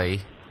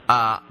basically,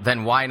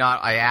 then why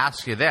not, I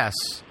ask you this,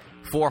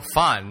 for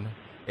fun,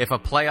 if a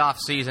playoff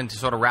season, to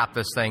sort of wrap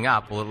this thing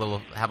up,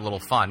 we'll have a little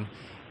fun.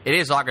 It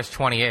is August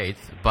 28th,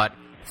 but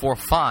for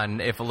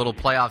fun, if a little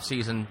playoff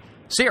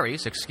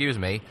series,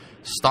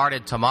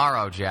 started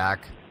tomorrow,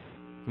 Jack,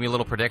 give me a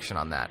little prediction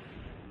on that.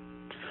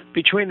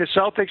 Between the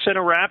Celtics and the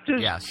Raptors?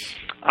 Yes.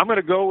 I'm going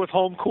to go with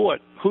home court.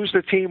 Who's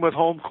the team with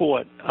home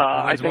court?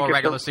 I think more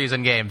regular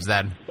season games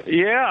then.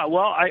 Yeah,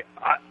 well,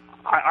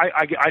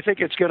 I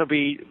think it's going to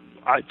be,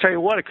 I tell you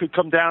what, it could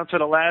come down to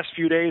the last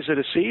few days of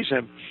the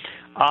season.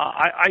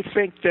 I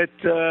think that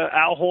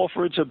Al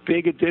Horford's a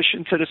big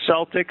addition to the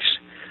Celtics.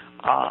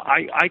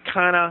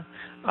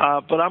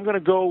 But I'm going to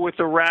go with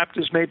the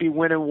Raptors maybe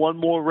winning one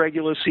more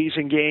regular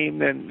season game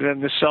than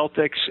the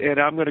Celtics, and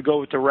I'm going to go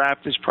with the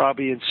Raptors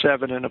probably in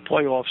 7 in a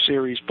playoff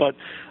series. But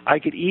I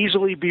could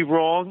easily be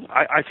wrong.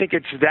 I think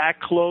it's that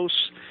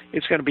close.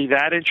 It's going to be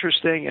that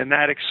interesting and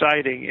that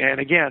exciting. And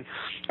again,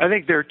 I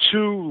think there are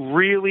two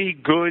really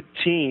good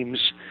teams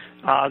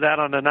that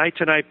on a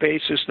night-to-night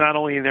basis, not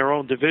only in their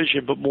own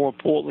division, but more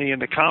importantly in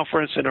the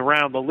conference and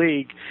around the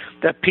league,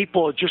 that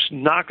people are just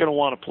not going to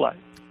want to play.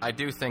 I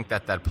do think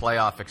that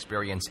playoff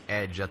experience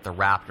edge that the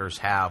Raptors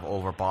have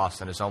over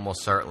Boston is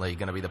almost certainly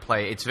going to be the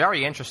play. It's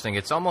very interesting.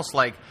 It's almost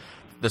like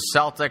the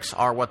Celtics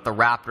are what the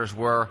Raptors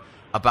were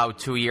about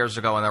 2 years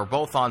ago, and they're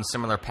both on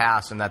similar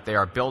paths in that they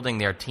are building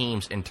their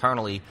teams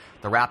internally.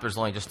 The Raptors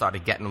only just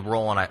started getting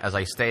rolling, as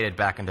I stated,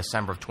 back in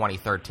December of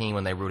 2013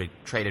 when they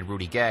traded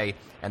Rudy Gay,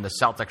 and the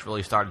Celtics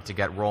really started to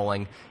get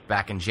rolling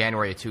back in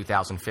January of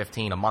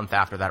 2015, a month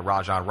after that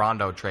Rajon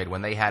Rondo trade,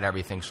 when they had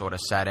everything sort of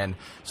set in.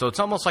 So it's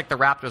almost like the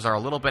Raptors are a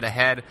little bit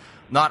ahead,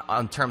 not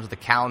in terms of the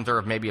calendar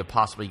of maybe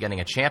possibly getting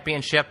a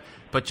championship,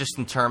 but just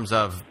in terms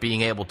of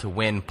being able to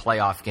win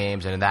playoff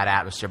games and in that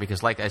atmosphere.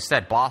 Because, like I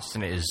said,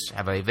 Boston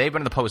they've been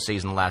in the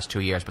postseason the last 2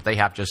 years, but they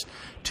have just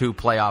 2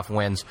 playoff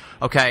wins.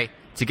 Okay,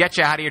 to get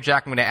you out of here,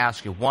 Jack, I'm going to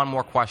ask you one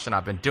more question.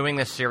 I've been doing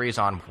this series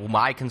on whom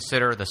I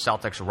consider the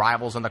Celtics'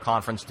 rivals in the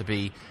conference to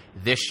be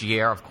this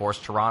year. Of course,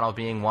 Toronto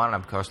being one,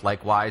 and of course,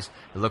 likewise,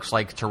 it looks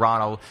like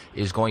Toronto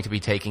is going to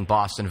be taking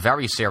Boston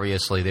very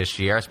seriously this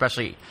year,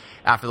 especially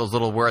after those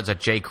little words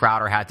that Jay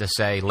Crowder had to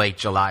say, late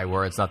July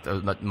words,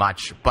 not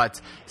much. But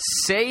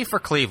say for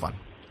Cleveland,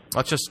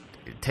 let's just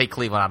take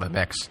Cleveland out of the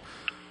mix.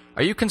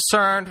 Are you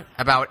concerned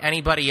about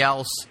anybody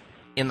else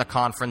in the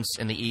conference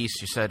in the East?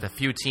 You said a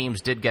few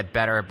teams did get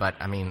better, but,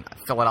 I mean,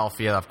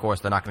 Philadelphia, of course,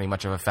 they're not going to be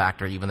much of a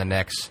factor, even the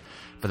Knicks,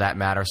 for that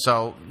matter.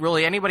 So,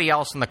 really, anybody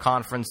else in the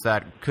conference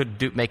that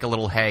could make a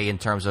little hay in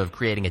terms of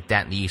creating a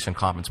dent in the Eastern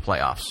Conference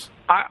playoffs?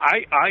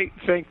 I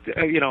think,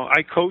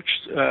 I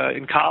coached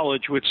in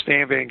college with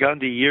Stan Van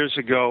Gundy years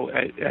ago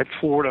at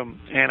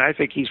Fordham, and I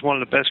think he's one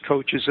of the best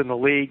coaches in the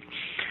league.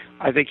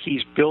 I think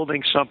he's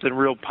building something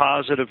real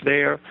positive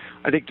there.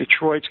 I think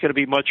Detroit's going to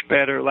be much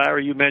better.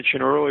 Larry, you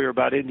mentioned earlier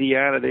about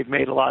Indiana. They've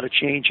made a lot of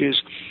changes.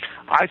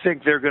 I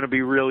think they're going to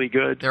be really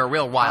good. They're a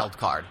real wild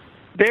card.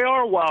 They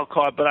are a wild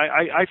card, but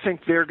I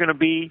think they're going to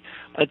be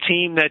a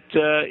team that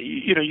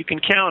you can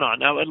count on.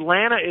 Now,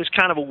 Atlanta is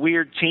kind of a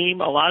weird team.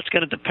 A lot's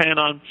going to depend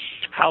on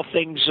how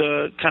things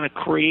kind of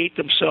create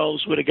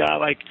themselves with a guy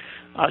like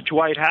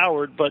Dwight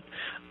Howard. But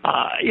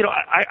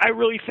I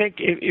really think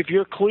if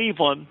you're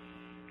Cleveland,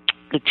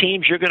 the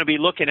teams you're going to be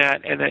looking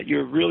at and that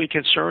you're really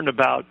concerned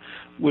about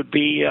would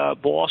be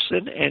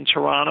Boston and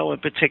Toronto in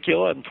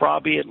particular, and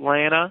probably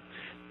Atlanta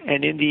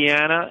and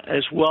Indiana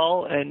as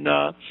well. And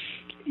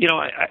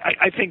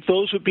I think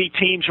those would be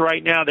teams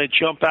right now that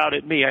jump out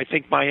at me. I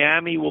think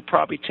Miami will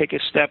probably take a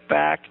step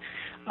back.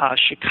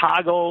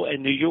 Chicago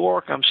and New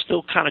York, I'm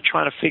still kind of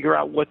trying to figure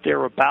out what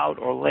they're about.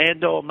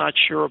 Orlando, I'm not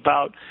sure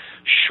about.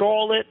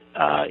 Charlotte,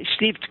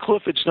 Steve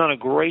Clifford's done a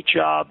great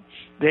job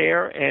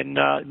there, and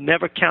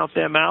never count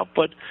them out.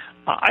 But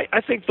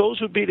I think those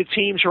would be the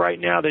teams right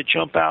now that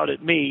jump out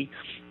at me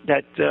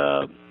that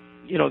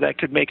that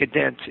could make a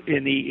dent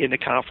in the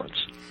conference.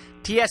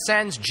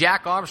 TSN's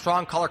Jack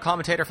Armstrong, color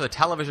commentator for the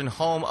television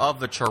home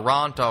of the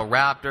Toronto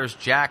Raptors.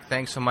 Jack,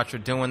 thanks so much for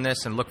doing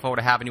this, and look forward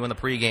to having you on the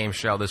pregame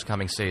show this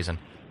coming season.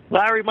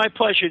 Larry, my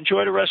pleasure.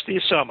 Enjoy the rest of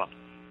your summer.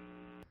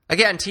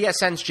 Again,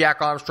 TSN's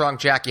Jack Armstrong.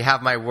 Jack, you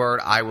have my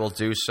word. I will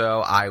do so.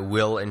 I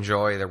will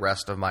enjoy the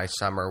rest of my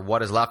summer.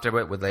 What is left of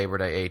it with Labor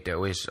Day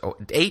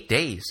 8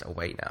 days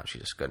away now.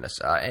 Jesus goodness.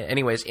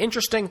 Anyways,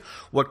 interesting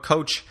what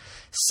Coach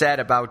said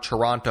about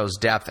Toronto's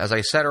depth. As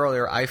I said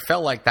earlier, I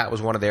felt like that was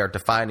one of their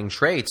defining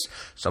traits.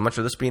 So much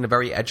of this being a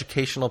very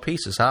educational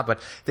pieces, huh? But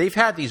they've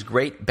had these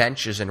great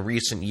benches in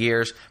recent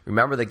years.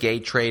 Remember the Gay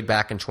trade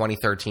back in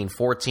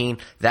 2013-14?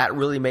 That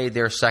really made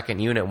their second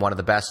unit one of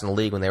the best in the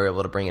league when they were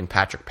able to bring in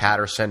Patrick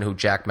Patterson, who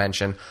Jack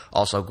mentioned.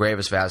 Also,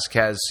 Gravis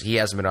Vasquez. He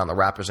hasn't been on the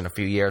Raptors in a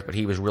few years, but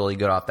he was really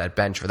good off that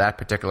bench for that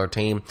particular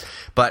team.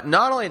 But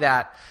not only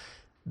that,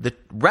 the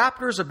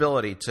Raptors'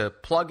 ability to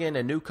plug in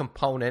a new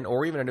component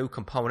or even a new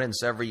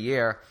components every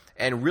year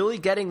and really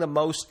getting the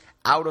most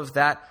out of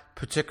that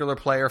particular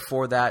player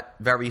for that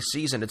very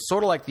season. It's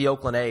sort of like the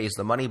Oakland A's,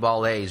 the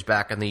Moneyball A's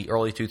back in the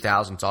early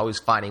 2000s, always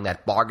finding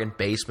that bargain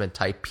basement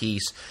type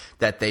piece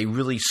that they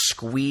really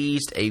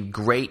squeezed a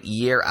great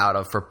year out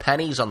of for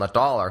pennies on the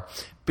dollar,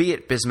 be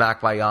it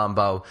Bismack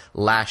Biyombo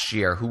last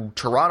year, who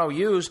Toronto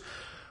used.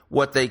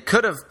 What they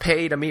could have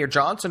paid Amir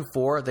Johnson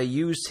for, they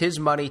used his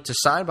money to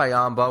sign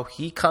Biyombo.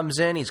 He comes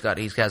in, he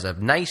has a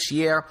nice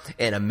year,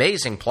 an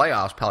amazing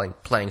playoffs,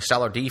 playing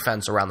stellar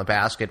defense around the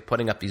basket,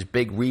 putting up these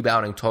big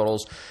rebounding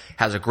totals,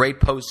 has a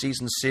great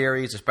postseason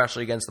series,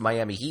 especially against the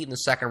Miami Heat in the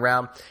second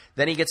round.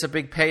 Then he gets a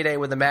big payday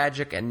with the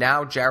Magic, and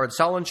now Jared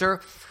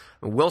Sullinger.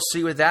 We'll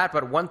see with that,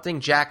 but one thing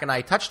Jack and I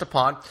touched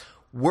upon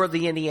were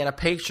the Indiana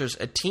Pacers,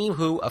 a team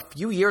who a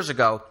few years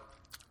ago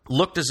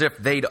looked as if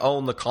they'd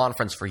own the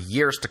conference for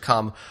years to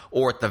come,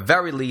 or at the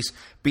very least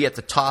be at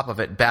the top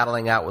of it,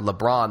 battling out with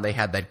LeBron. They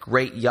had that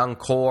great young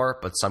core,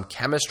 but some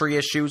chemistry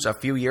issues a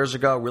few years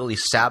ago really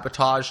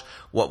sabotaged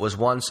what was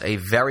once a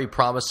very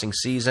promising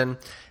season.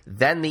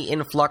 Then the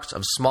influx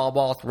of small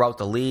ball throughout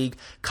the league,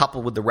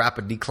 coupled with the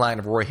rapid decline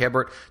of Roy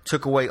Hibbert,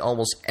 took away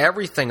almost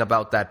everything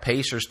about that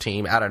Pacers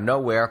team out of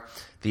nowhere.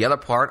 The other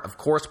part, of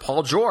course,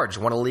 Paul George,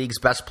 one of the league's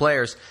best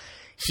players.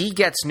 He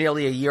gets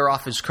nearly a year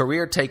off his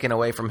career taken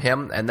away from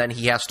him, and then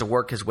he has to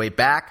work his way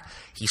back.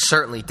 He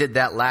certainly did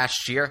that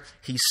last year.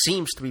 He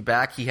seems to be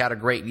back. He had a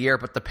great year.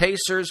 But the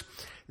Pacers,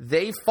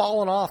 they've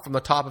fallen off from the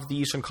top of the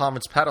Eastern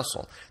Conference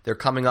pedestal. They're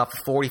coming off a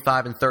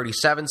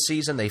 45-37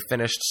 season. They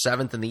finished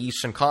 7th in the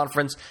Eastern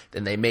Conference.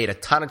 Then they made a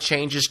ton of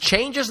changes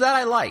that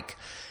I like.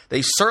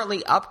 They certainly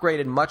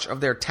upgraded much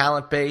of their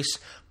talent base,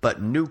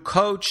 but new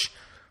coach,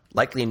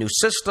 likely a new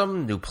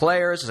system, new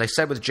players. As I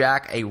said with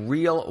Jack, a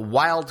real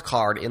wild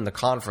card in the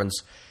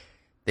conference.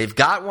 They've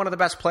got one of the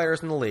best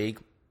players in the league.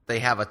 They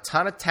have a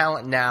ton of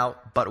talent now,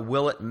 but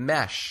will it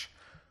mesh?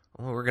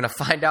 Well, we're going to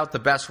find out the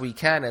best we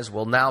can as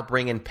we'll now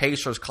bring in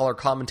Pacers color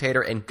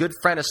commentator and good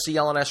friend of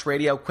CLNS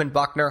Radio, Quinn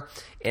Buckner.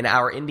 In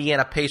our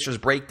Indiana Pacers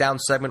breakdown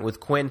segment with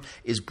Quinn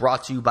is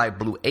brought to you by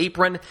Blue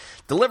Apron.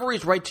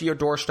 Deliveries right to your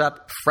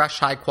doorstep, fresh,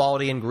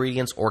 high-quality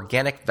ingredients,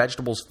 organic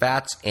vegetables,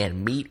 fats,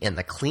 and meat in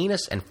the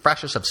cleanest and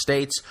freshest of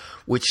states,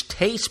 which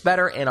taste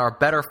better and are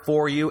better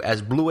for you,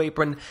 as Blue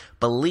Apron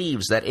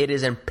believes that it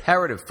is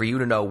imperative for you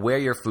to know where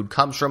your food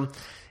comes from.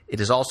 It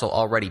is also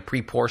already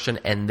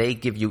pre-portioned, and they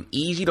give you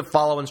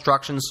easy-to-follow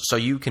instructions so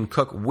you can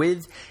cook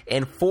with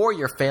and for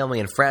your family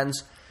and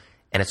friends.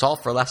 And it's all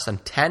for less than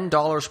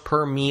 $10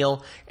 per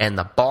meal, and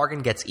the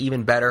bargain gets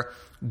even better.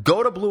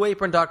 Go to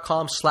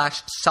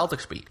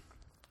blueapron.com/CelticsBeat.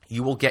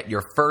 You will get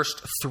your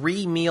first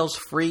 3 meals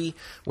free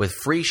with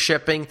free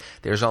shipping.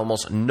 There's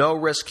almost no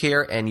risk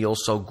here, and you'll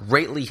so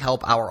greatly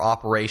help our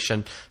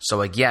operation. So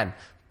again,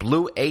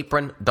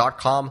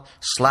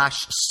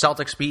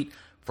 blueapron.com/CelticsBeat.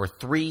 for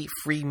 3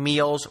 free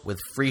meals with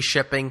free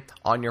shipping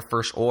on your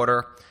first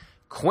order.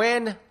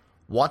 Quinn,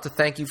 want to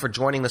thank you for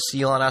joining the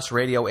CLNS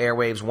radio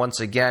airwaves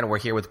once again. We're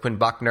here with Quinn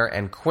Buckner,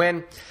 and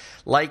Quinn,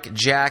 like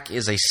Jack,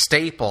 is a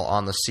staple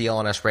on the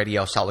CLNS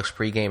Radio Celtics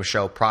pregame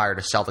show prior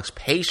to Celtics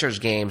Pacers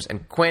games.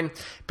 And Quinn,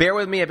 bear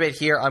with me a bit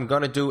here. I'm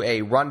going to do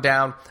a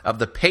rundown of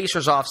the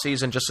Pacers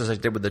offseason, just as I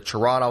did with the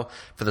Toronto,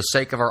 for the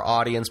sake of our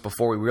audience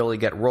before we really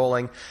get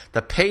rolling.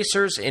 The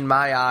Pacers, in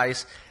my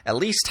eyes, at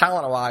least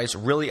talent-wise,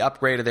 really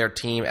upgraded their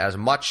team as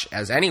much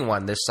as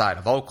anyone this side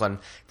of Oakland.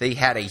 They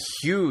had a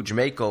huge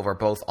makeover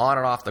both on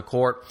and off the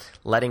court,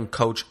 letting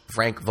coach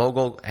Frank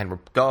Vogel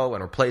go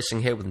and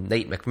replacing him with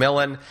Nate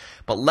McMillan.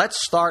 But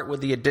let's start with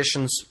the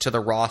additions to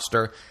the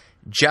roster.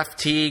 Jeff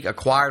Teague,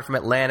 acquired from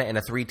Atlanta in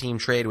a 3-team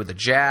trade with the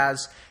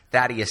Jazz.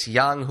 Thaddeus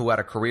Young, who had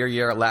a career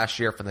year last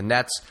year for the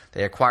Nets.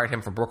 They acquired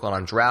him from Brooklyn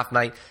on draft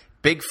night.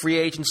 Big free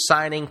agent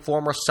signing,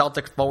 former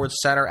Celtic forward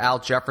center Al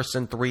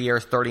Jefferson, 3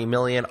 years, $30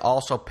 million.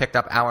 Also picked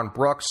up Aaron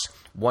Brooks,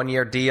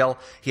 1-year deal.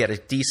 He had a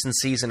decent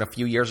season a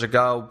few years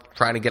ago,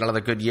 trying to get another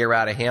good year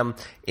out of him.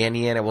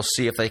 Indiana, we'll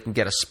see if they can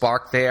get a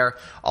spark there.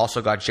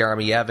 Also got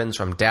Jeremy Evans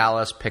from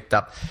Dallas, picked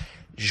up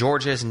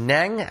Georges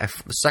Niang, a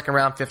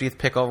second-round 50th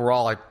pick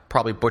overall. I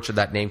probably butchered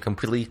that name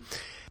completely.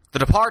 The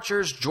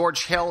departures,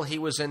 George Hill, he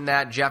was in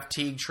that Jeff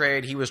Teague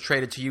trade. He was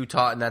traded to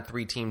Utah in that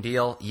 3-team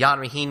deal. Jan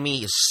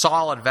Mahinmi, a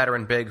solid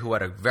veteran big who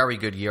had a very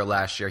good year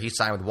last year. He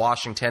signed with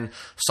Washington.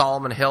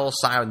 Solomon Hill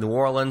signed with New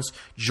Orleans.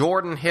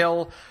 Jordan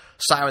Hill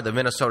signed with the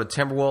Minnesota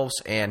Timberwolves.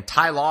 And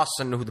Ty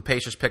Lawson, who the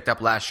Pacers picked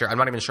up last year. I'm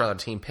not even sure the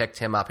team picked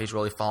him up. He's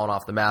really fallen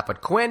off the map. But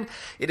Quinn,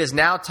 it is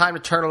now time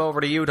to turn it over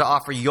to you to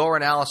offer your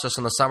analysis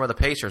on the summer the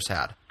Pacers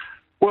had.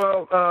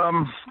 Well,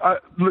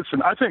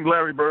 listen, I think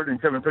Larry Bird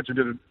and Kevin Pritchard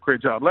did a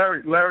great job.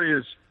 Larry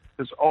is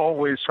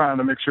always trying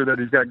to make sure that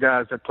he's got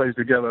guys that play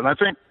together. And I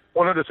think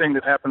one of the things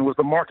that happened was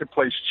the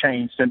marketplace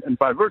changed. And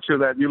by virtue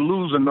of that, you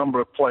lose a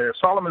number of players.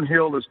 Solomon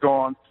Hill is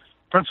gone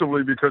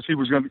principally because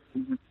the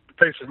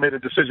Pacers made a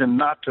decision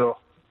not to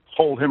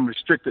hold him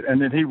restricted,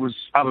 and then he was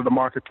out of the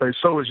marketplace.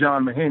 So is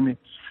Jan Mahinmi.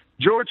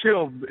 George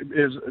Hill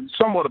is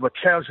somewhat of a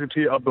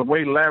casualty of the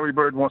way Larry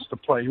Bird wants to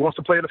play. He wants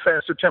to play at a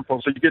faster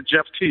tempo, so you get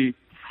Jeff Teague.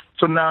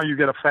 So now you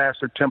get a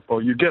faster tempo.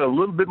 You get a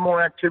little bit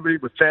more activity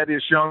with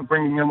Thaddeus Young,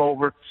 bringing him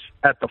over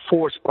at the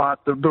 4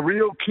 spot. The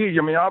real key,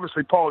 I mean,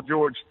 obviously Paul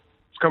George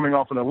is coming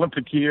off an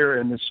Olympic year,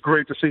 and it's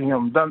great to see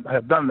him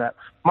have done that.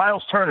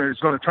 Miles Turner is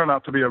going to turn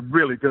out to be a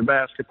really good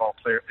basketball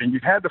player, and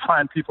you had to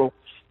find people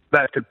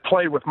that could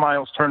play with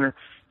Miles Turner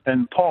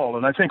and Paul.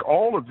 And I think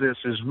all of this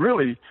is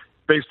really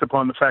based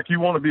upon the fact you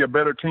want to be a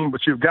better team,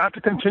 but you've got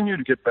to continue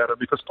to get better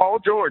because Paul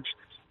George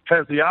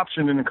has the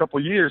option in a couple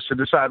of years to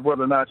decide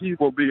whether or not he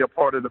will be a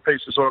part of the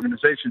Pacers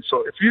organization.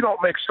 So if you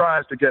don't make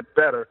strides to get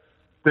better,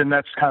 then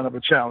that's kind of a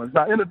challenge.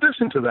 Now, in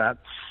addition to that,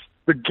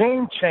 the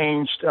game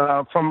changed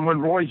from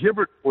when Roy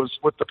Hibbert was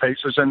with the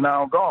Pacers and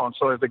now gone.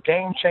 So as the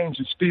game changed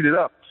and speeded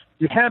up,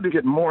 you had to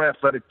get more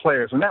athletic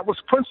players. And that was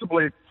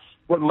principally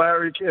what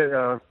Larry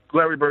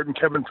Bird and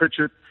Kevin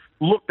Pritchard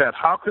looked at.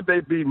 How could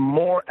they be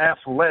more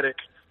athletic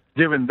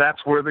given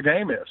that's where the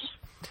game is?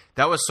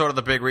 That was sort of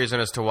the big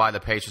reason as to why the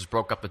Pacers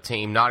broke up the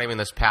team, not even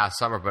this past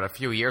summer, but a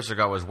few years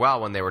ago as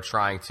well when they were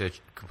trying to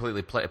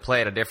completely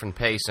play at a different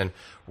pace. And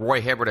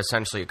Roy Hibbert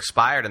essentially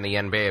expired in the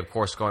NBA, of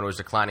course, going to his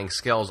declining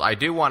skills. I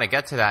do want to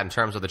get to that in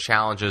terms of the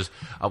challenges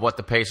of what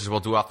the Pacers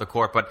will do off the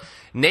court. But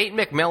Nate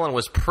McMillan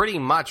was pretty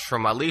much,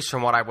 at least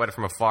from what I read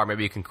from afar,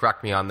 maybe you can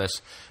correct me on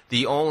this,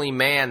 the only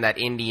man that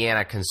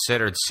Indiana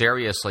considered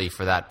seriously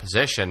for that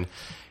position.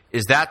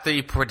 Is that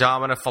the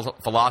predominant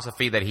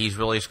philosophy that he's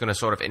really just going to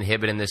sort of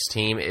inhibit in this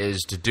team, is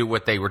to do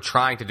what they were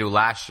trying to do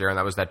last year, and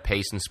that was that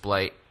pace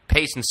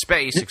pace and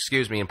space,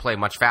 and play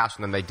much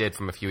faster than they did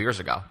from a few years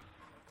ago.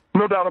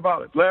 No doubt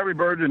about it. Larry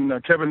Bird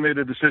and Kevin made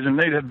a decision.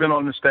 Nate had been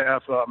on the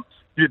staff.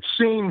 You'd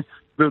seen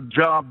the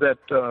job that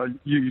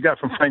you got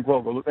from Frank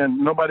Vogel, and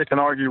nobody can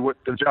argue with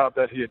the job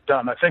that he had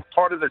done. I think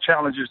part of the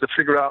challenge is to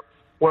figure out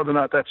whether or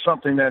not that's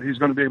something that he's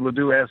going to be able to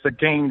do as the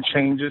game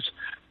changes.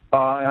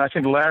 And I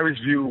think Larry's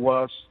view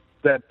was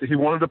that he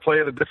wanted to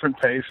play at a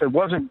different pace. It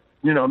wasn't,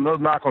 no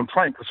knock on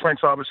Frank, because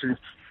Frank's obviously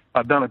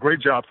done a great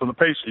job for the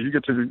Pacers. You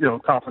get to the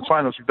conference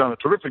finals, you've done a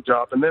terrific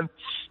job, and then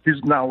he's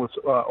now with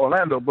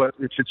Orlando. But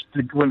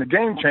when the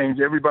game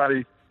changed,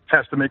 everybody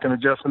has to make an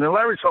adjustment. And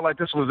Larry felt like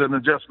this was an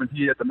adjustment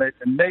he had to make,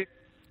 and Nate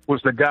was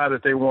the guy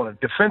that they wanted.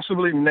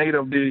 Defensively, Nate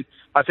will be,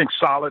 I think,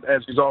 solid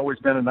as he's always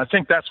been, and I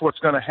think that's what's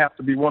going to have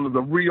to be one of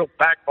the real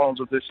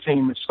backbones of this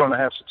team that's going to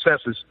have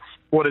success is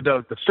what it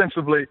does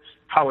defensively,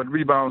 how it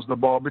rebounds the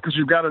ball, because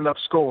you've got enough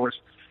scores,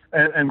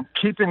 and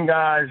keeping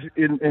guys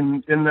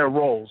in their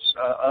roles.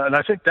 And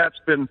I think that's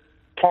been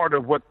part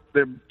of what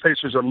the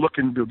Pacers are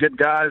looking to do, get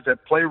guys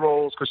that play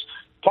roles, because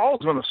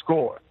Paul's going to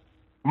score.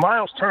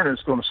 Miles Turner is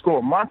going to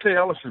score. Monte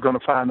Ellis is going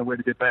to find a way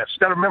to get back. You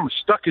got to remember,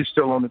 Stuckey's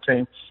still on the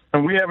team,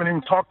 and we haven't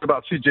even talked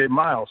about C.J.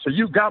 Miles. So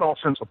you've got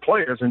offensive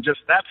players in just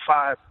that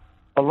five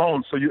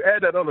alone. So you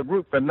add that other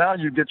group, and now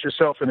you get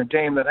yourself in a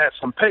game that has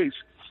some pace.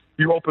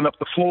 You open up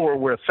the floor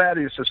where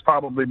Thaddeus is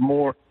probably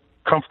more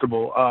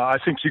comfortable. I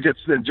think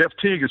Jeff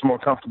Teague is more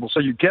comfortable.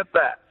 So you get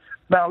that.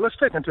 Now, let's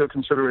take into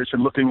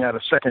consideration looking at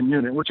a second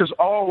unit, which is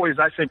always,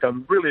 I think, a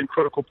really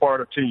critical part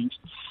of teams,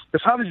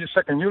 is how does your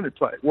second unit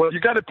play? Well, you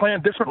got it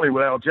playing differently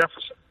with Al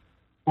Jefferson,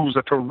 who's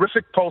a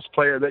terrific post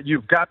player that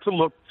you've got to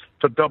look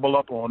to double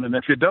up on. And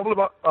if you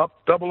double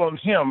on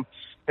him,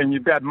 and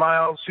you've got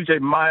C.J.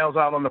 Miles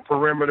out on the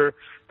perimeter,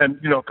 and,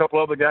 a couple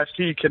other guys,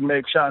 he can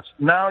make shots.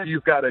 Now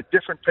you've got a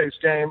different pace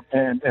game,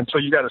 and so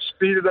you got a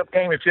speeded up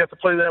game if you have to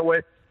play that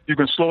way. You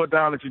can slow it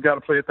down if you've got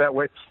to play it that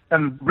way.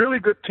 And really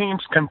good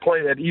teams can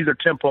play at either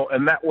tempo,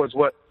 and that was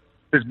what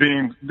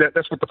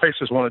that's what the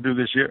Pacers want to do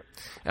this year.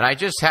 And I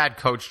just had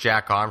Coach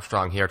Jack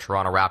Armstrong here,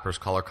 Toronto Raptors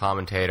color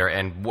commentator,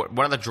 and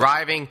one of the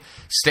driving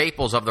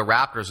staples of the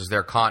Raptors is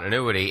their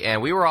continuity.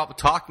 And we were all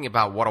talking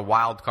about what a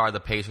wild card the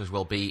Pacers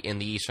will be in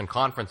the Eastern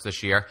Conference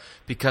this year,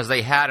 because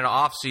they had an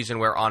offseason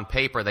where on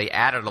paper they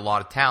added a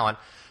lot of talent.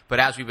 But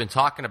as we've been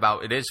talking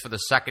about, it is for the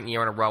second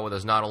year in a row where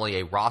there's not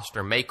only a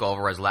roster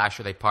makeover, as last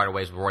year they parted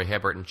ways with Roy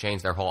Hibbert and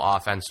changed their whole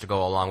offense to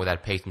go along with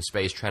that pace and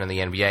space trend in the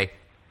NBA.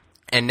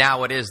 And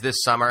now it is this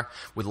summer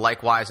with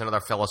likewise another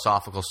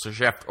philosophical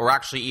shift, or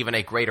actually even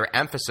a greater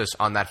emphasis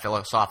on that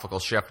philosophical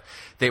shift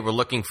they were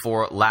looking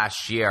for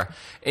last year.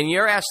 In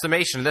your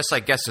estimation, this I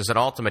guess is an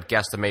ultimate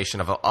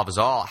guesstimation of us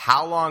all,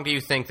 how long do you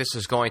think this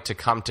is going to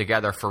come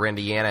together for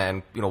Indiana?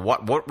 And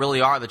what really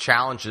are the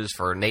challenges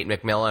for Nate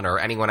McMillan or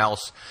anyone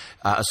else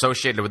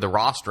associated with the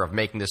roster of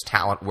making this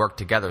talent work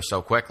together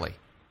so quickly?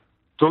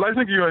 So I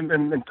think you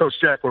and Coach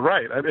Jack were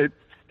right.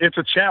 It's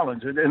a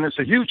challenge, and it's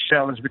a huge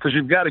challenge because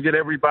you've got to get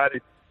everybody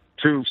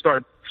to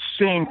start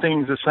seeing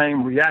things the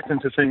same, reacting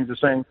to things the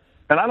same.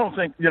 And I don't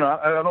think,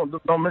 I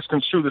don't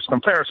misconstrue this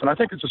comparison. I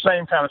think it's the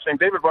same kind of thing.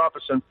 David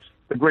Robinson,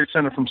 the great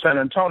center from San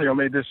Antonio,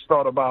 made this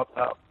thought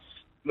about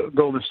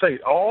Golden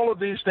State. All of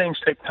these things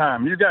take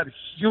time. You've got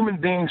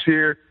human beings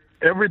here.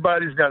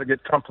 Everybody's got to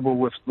get comfortable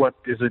with what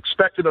is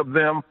expected of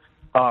them,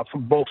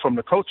 from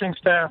the coaching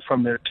staff,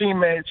 from their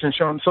teammates, and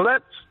so on. So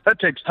that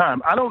takes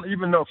time. I'm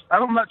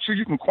not sure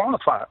you can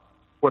quantify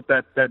what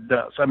that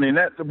does. I mean,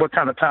 what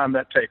kind of time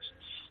that takes.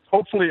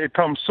 Hopefully it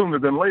comes sooner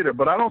than later,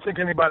 but I don't think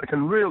anybody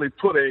can really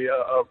put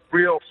a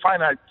real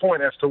finite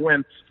point as to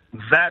when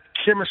that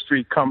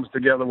chemistry comes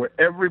together where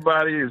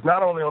everybody is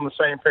not only on the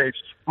same page.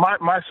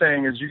 My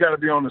saying is you got to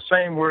be on the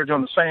same words,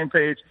 on the same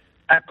page,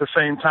 at the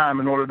same time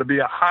in order to be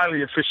a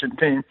highly efficient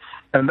team,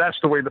 and that's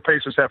the way the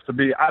Pacers have to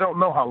be. I don't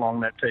know how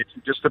long that takes.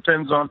 It just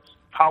depends on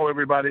how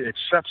everybody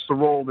accepts the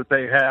role that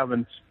they have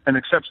and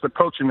accepts the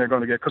coaching they're going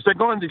to get, because they're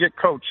going to get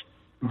coached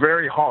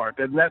very hard,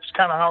 and that's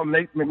kind of how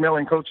Nate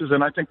McMillan coaches,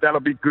 and I think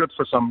that'll be good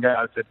for some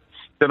guys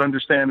that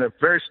understand that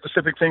very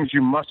specific things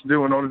you must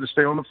do in order to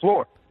stay on the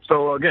floor.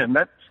 So, again,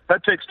 that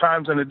takes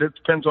time, and it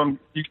depends on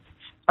 –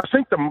 I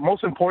think the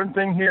most important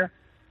thing here,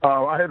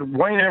 I had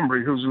Wayne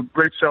Embry, who's a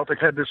great Celtic,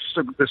 had this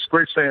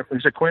great saying. He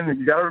said, Quinn,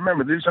 you got to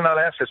remember, these are not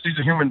assets. These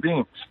are human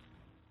beings.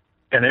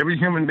 And every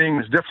human being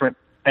is different,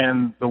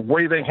 and the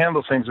way they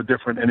handle things are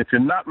different. And if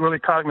you're not really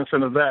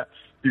cognizant of that,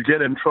 you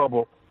get in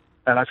trouble.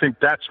 And I think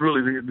that's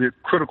really the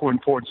critical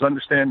importance,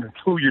 understanding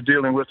who you're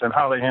dealing with and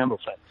how they handle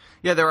things.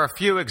 Yeah, there are a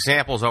few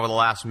examples over the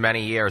last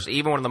many years.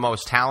 Even when the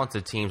most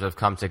talented teams have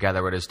come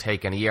together, it has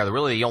taken a year.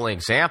 Really, the only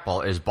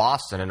example is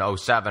Boston in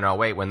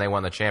 07-08 when they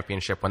won the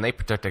championship, when they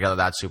put together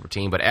that super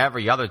team. But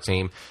every other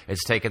team,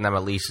 it's taken them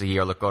at least a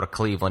year. Look, go to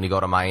Cleveland, you go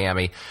to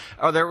Miami.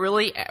 Are there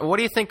really? What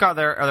do you think? Are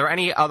there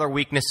any other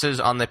weaknesses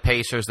on the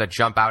Pacers that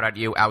jump out at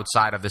you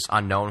outside of this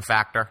unknown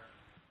factor?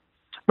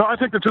 No, I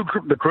think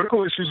the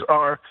critical issues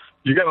are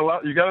you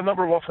got a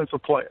number of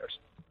offensive players.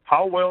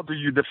 How well do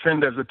you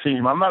defend as a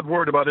team? I'm not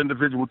worried about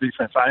individual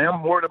defense. I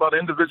am worried about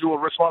individual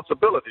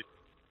responsibility,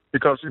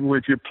 because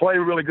if you play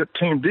really good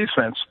team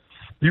defense,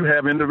 you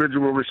have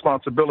individual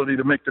responsibility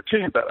to make the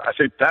team better. I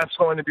think that's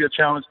going to be a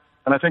challenge,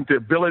 and I think the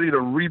ability to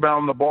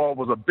rebound the ball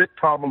was a big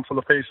problem for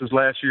the Pacers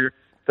last year.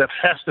 That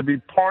has to be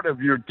part of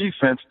your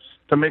defense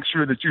to make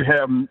sure that you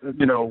have,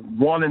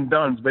 one and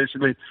dones.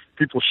 Basically,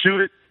 people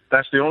shoot it.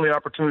 That's the only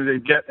opportunity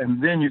they get,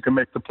 and then you can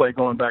make the play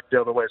going back the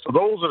other way. So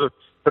those are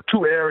the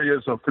two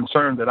areas of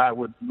concern that I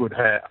would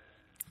have.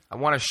 I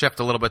want to shift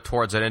a little bit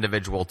towards that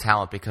individual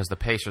talent because the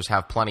Pacers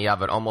have plenty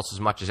of it, almost as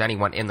much as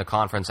anyone in the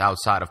conference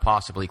outside of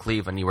possibly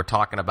Cleveland. You were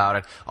talking about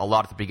it a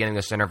lot at the beginning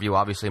of this interview.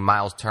 Obviously,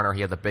 Miles Turner, he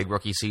had the big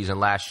rookie season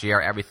last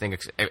year.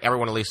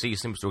 Everyone at least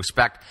seems to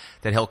expect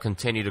that he'll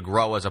continue to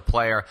grow as a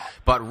player.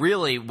 But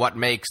really what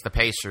makes the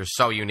Pacers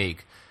so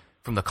unique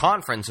from the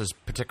conference, as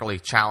particularly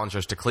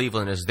challengers to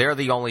Cleveland, is they're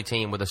the only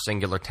team with a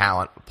singular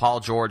talent. Paul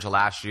George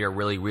last year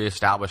really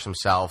reestablished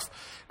himself.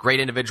 Great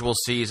individual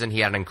season. He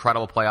had an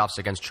incredible playoffs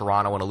against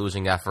Toronto in a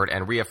losing effort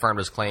and reaffirmed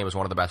his claim as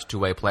one of the best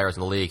two-way players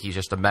in the league. He's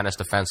just a menace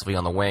defensively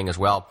on the wing as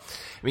well.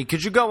 I mean,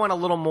 could you go in a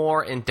little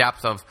more in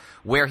depth of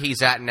where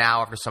he's at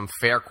now after some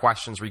fair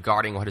questions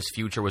regarding what his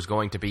future was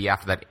going to be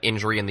after that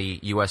injury in the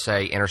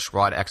USA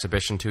inter-squad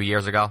exhibition 2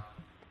 years ago?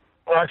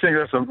 Well, I think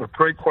that's a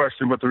great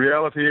question, but the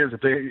reality is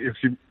if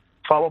you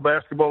follow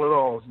basketball at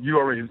all, you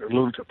already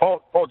alluded to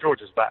Paul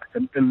George is back.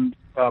 And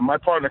my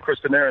partner, Chris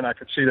Denari, and I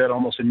could see that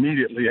almost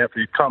immediately after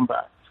he'd come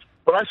back.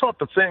 But I thought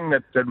the thing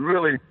that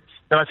really,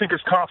 and I think his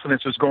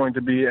confidence is going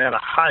to be at a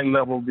high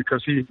level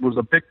because he was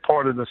a big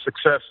part of the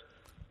success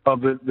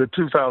of the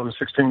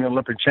 2016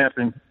 Olympic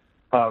champion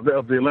of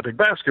the Olympic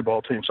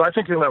basketball team. So I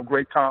think he'll have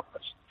great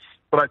confidence.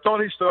 But I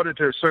thought he started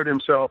to assert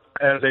himself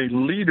as a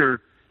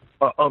leader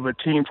of a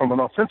team from an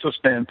offensive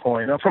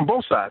standpoint, from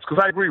both sides,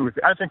 because I agree with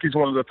you. I think he's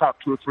one of the top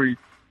 2 or 3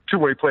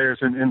 two-way players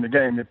in the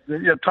game.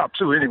 Yeah, top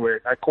 2 anyway.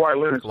 Kawhi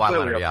Leonard's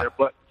clearly up there.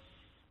 But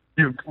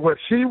what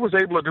he was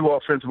able to do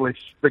offensively,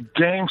 the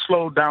game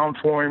slowed down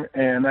for him,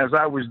 and as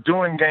I was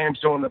doing games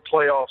during the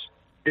playoffs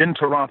in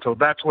Toronto,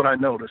 that's what I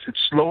noticed. It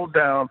slowed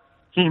down.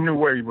 He knew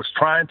where he was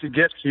trying to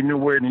get. He knew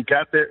where, and he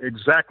got there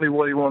exactly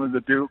what he wanted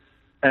to do.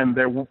 And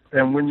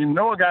when you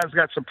know a guy's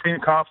got supreme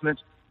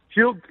confidence,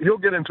 he'll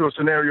get into a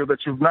scenario that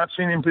you've not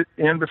seen him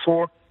in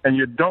before, and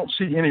you don't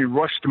see any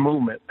rushed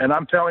movement. And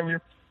I'm telling you,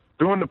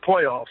 during the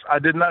playoffs, I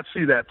did not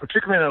see that,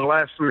 particularly in the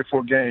last 3 or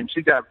 4 games.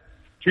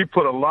 He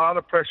put a lot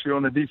of pressure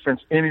on the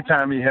defense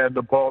anytime he had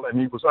the ball, and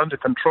he was under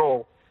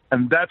control.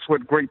 And that's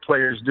what great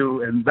players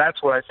do, and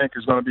that's what I think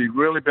is going to be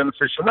really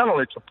beneficial, not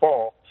only to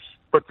Paul,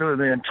 but to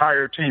the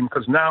entire team,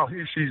 because now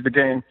he sees the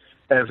game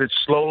as it's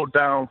slowed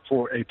down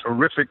for a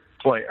terrific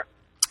player.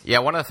 Yeah,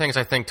 one of the things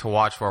I think to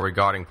watch for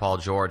regarding Paul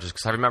George is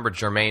because I remember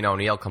Jermaine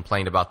O'Neal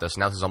complained about this,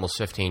 and that was almost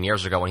 15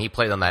 years ago when he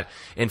played on that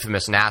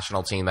infamous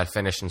national team that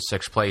finished in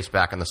 6th place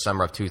back in the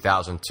summer of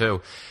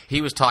 2002.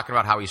 He was talking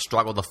about how he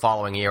struggled the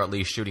following year, at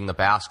least shooting the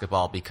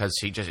basketball, because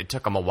it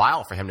took him a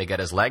while for him to get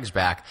his legs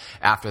back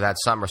after that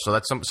summer. So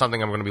that's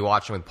something I'm going to be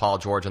watching with Paul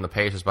George and the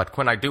Pacers. But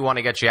Quinn, I do want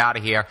to get you out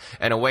of here,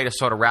 and a way to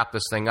sort of wrap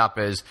this thing up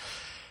is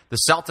the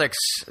Celtics,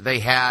 they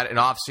had an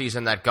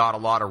offseason that got a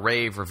lot of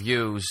rave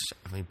reviews.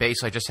 I mean,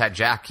 basically, I just had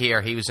Jack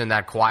here. He was in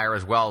that choir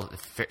as well.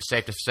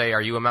 Safe to say,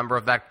 are you a member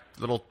of that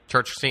little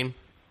church scene?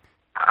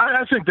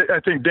 I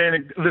think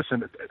Danny,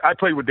 listen, I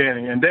played with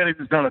Danny, and Danny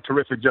has done a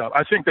terrific job.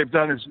 I think they've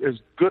done as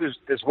good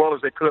as well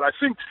as they could. I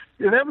think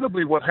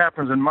inevitably what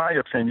happens, in my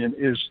opinion,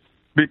 is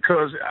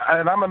because,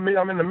 and I'm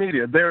in the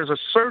media, there's a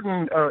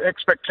certain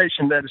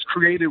expectation that is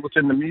created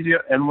within the media,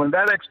 and when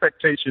that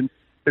expectation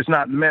is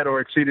not met or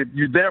exceeded,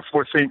 you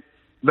therefore think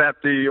that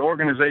the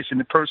organization,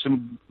 the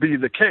person, be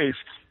the case,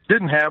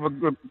 didn't have a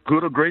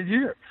good or great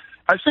year.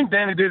 I think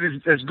Danny did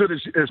as good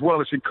as well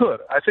as he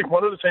could. I think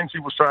one of the things he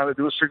was trying to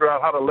do is figure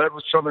out how to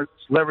leverage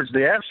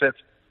the assets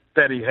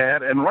that he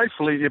had, and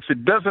rightfully, if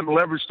it doesn't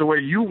leverage the way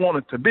you want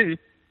it to be,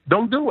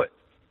 don't do it.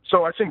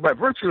 So I think by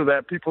virtue of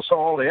that, people saw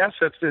all the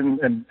assets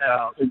and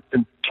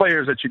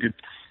players that you could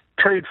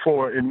trade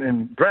for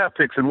in draft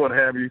picks and what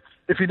have you.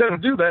 If he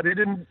doesn't do that, he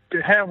didn't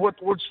have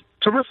what was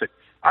terrific.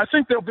 I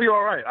think they'll be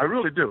all right. I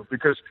really do,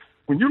 because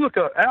when you look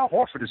at Al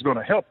Horford is going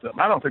to help them.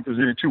 I don't think there's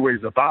any two ways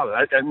about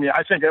it.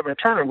 I think Evan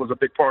Turner was a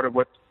big part of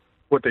what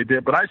they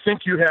did, but I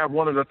think you have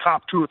one of the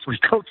top 2 or 3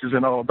 coaches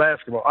in all of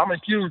basketball. I'm a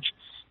huge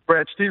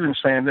Brad Stevens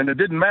fan, and it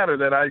didn't matter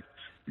that I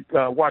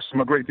watched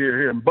him a great deal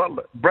here in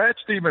Butler. Brad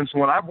Stevens,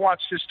 when I've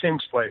watched his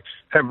teams play,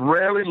 have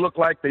rarely looked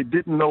like they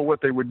didn't know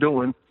what they were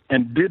doing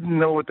and didn't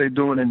know what they're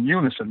doing in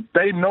unison.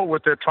 They know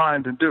what they're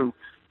trying to do,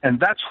 and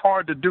that's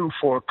hard to do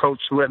for a coach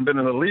who hasn't been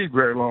in the league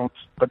very long.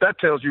 But that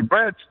tells you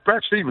Brad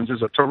Stevens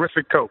is a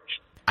terrific coach.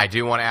 I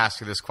do want to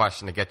ask you this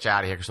question to get you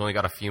out of here because we only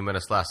got a few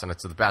minutes left, and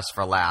it's the best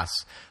for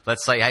last.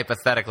 Let's say,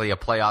 hypothetically, a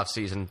playoff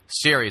series,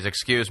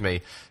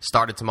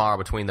 started tomorrow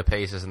between the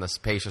Pacers and the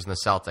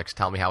Celtics.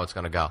 Tell me how it's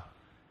going to go.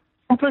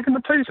 I'm taking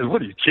the Pacers.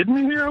 What, are you kidding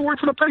me here? I work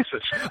for the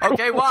Pacers.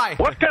 Okay, why?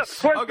 What kind of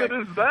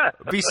question is that?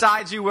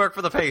 Besides you work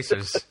for the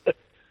Pacers.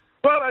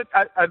 Well,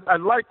 I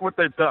like what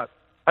they've done.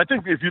 I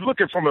think if you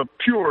look at it from a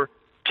pure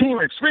team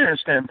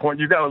experience standpoint,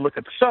 you got to look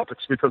at the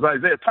Celtics because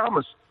Isaiah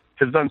Thomas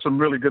has done some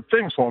really good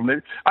things for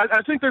them.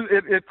 I think that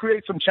it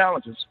creates some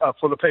challenges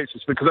for the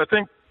Pacers, because I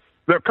think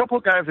there are a couple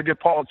of guys that give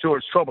Paul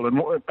George trouble, and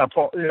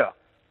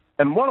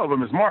one of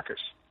them is Marcus.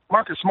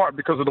 Marcus Smart,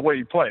 because of the way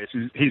he plays.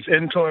 He's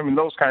into him and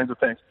those kinds of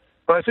things.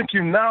 But I think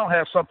you now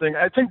have something.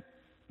 I think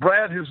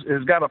Brad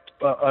has got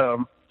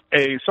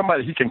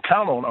somebody he can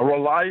count on, a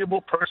reliable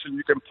person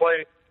you can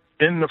play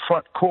in the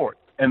front court.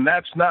 And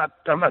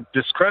I'm not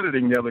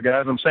discrediting the other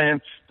guys. I'm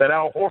saying that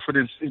Al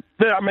Horford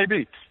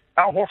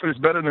Al Horford is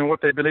better than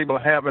what they've been able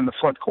to have in the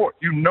front court.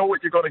 You know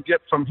what you're going to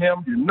get from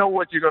him. You know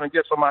what you're going to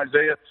get from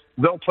Isaiah.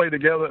 They'll play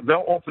together.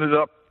 They'll open it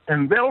up.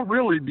 And they'll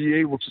really be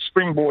able to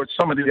springboard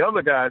some of the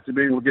other guys to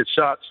be able to get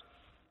shots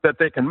that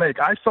they can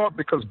make. I thought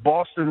because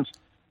Boston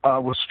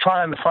was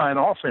trying to find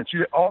offense,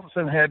 you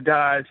often had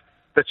guys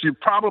that you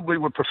probably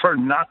would prefer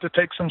not to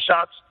take some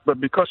shots,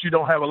 but because you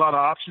don't have a lot of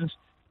options,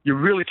 you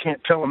really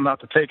can't tell them not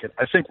to take it.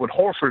 I think with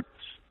Horford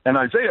and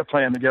Isaiah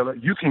playing together,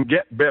 you can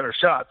get better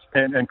shots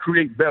and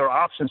create better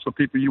options for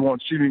people you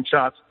want shooting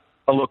shots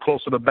a little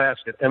closer to the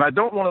basket. And I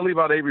don't want to leave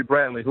out Avery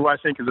Bradley, who I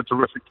think is a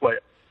terrific player.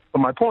 But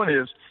my point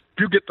is,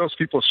 you get those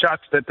people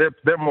shots that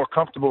they're more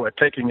comfortable at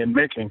taking and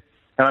making,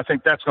 and I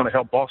think that's going to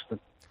help Boston.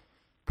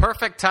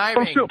 Perfect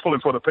timing. I'm still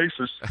pulling for the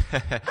Pacers.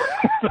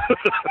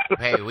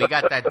 Hey, we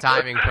got that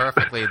timing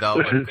perfectly, though.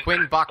 But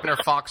Quinn Buckner,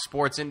 Fox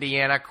Sports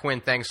Indiana.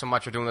 Quinn, thanks so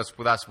much for doing this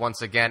with us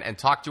once again, and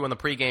talk to you on the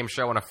pregame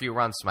show in a few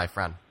runs, my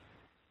friend.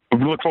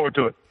 We look forward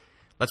to it.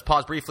 Let's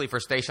pause briefly for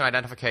station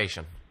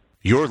identification.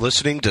 You're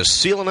listening to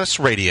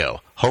CLNS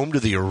Radio, home to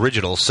the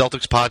original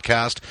Celtics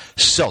podcast,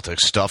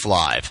 Celtics Stuff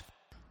Live.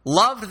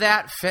 Loved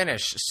that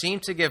finish.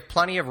 Seemed to give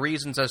plenty of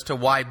reasons as to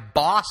why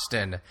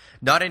Boston,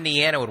 not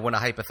Indiana, would win a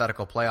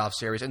hypothetical playoff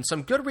series, and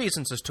some good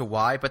reasons as to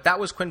why, but that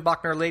was Quinn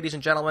Buckner, ladies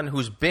and gentlemen,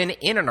 who's been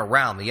in and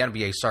around the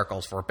NBA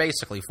circles for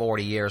basically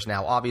 40 years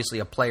now. Obviously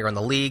a player in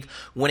the league,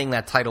 winning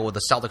that title with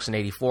the Celtics in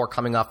 '84,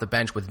 coming off the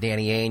bench with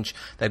Danny Ainge,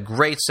 that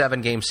great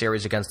 7-game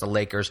series against the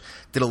Lakers,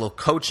 did a little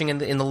coaching in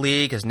the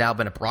league, has now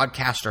been a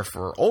broadcaster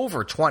for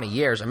over 20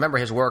 years. I remember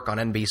his work on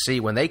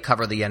NBC when they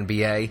cover the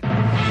NBA.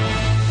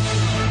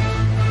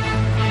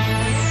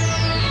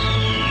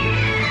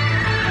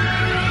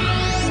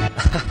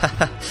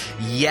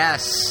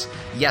 Yes,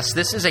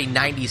 this is a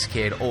 90s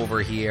kid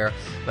over here.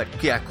 But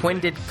yeah, Quinn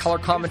did color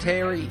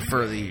commentary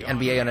for the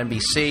NBA on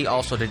NBC,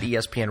 also did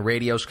ESPN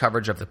Radio's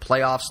coverage of the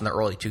playoffs in the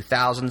early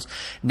 2000s.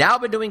 Now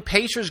been doing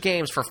Pacers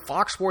games for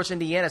Fox Sports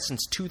Indiana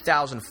since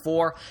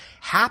 2004.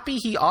 Happy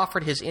he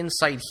offered his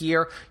insight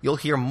here. You'll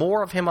hear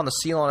more of him on the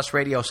CLNS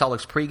Radio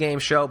Celtics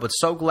pregame show, but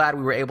so glad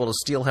we were able to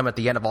steal him at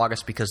the end of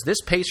August, because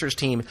this Pacers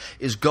team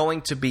is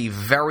going to be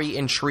very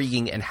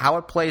intriguing, and how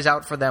it plays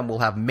out for them will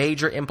have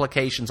major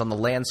implications on the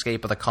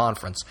landscape of the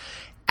conference.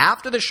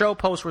 After the show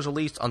post was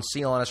released on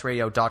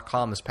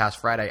CLNSradio.com this past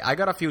Friday, I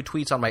got a few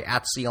tweets on my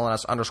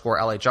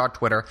 @CLNS_LHR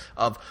Twitter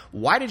of,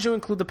 why did you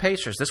include the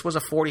Pacers? This was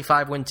a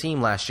 45-win team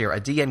last year, a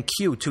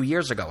DNQ 2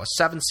 years ago,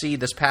 a 7th seed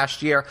this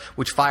past year,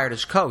 which fired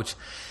his coach.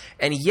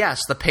 And yes,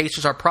 the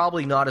Pacers are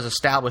probably not as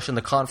established in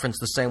the conference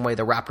the same way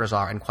the Raptors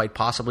are, and quite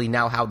possibly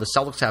now how the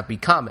Celtics have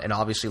become, and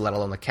obviously let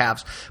alone the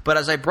Cavs. But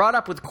as I brought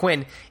up with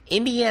Quinn,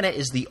 Indiana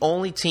is the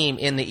only team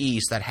in the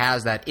East that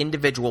has that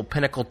individual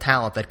pinnacle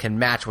talent that can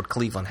match what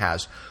Cleveland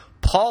has.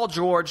 Paul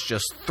George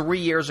just 3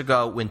 years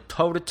ago went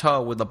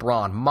toe-to-toe with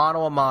LeBron,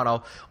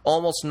 mano-a-mano,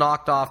 almost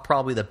knocked off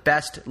probably the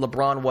best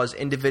LeBron was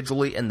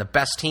individually and the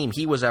best team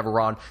he was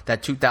ever on,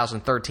 that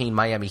 2013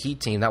 Miami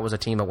Heat team. That was a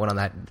team that went on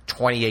that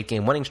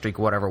 28-game winning streak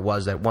or whatever it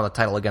was that won the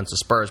title against the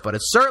Spurs. But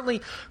it's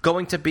certainly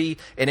going to be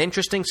an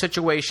interesting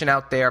situation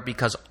out there,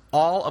 because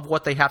all of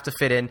what they have to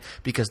fit in,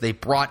 because they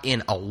brought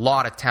in a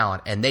lot of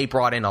talent, and they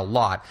brought in a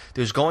lot.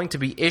 There's going to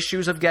be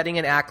issues of getting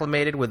it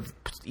acclimated with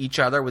each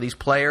other, with these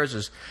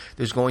players.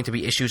 There's going to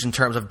be issues in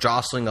terms of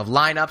jostling of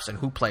lineups and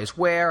who plays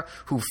where,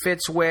 who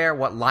fits where,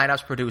 what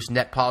lineups produce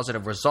net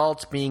positive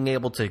results, being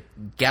able to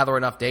gather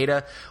enough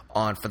data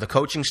for the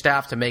coaching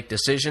staff to make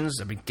decisions,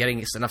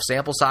 getting enough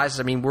sample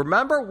sizes.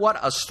 Remember what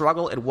a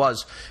struggle it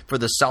was for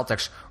the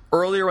Celtics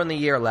earlier in the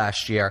year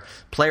last year,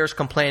 players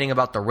complaining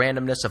about the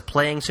randomness of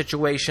playing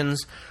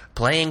situations,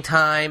 playing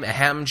time,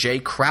 Jay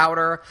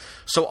Crowder.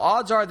 So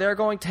odds are they're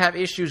going to have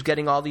issues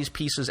getting all these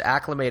pieces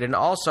acclimated, and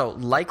also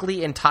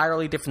likely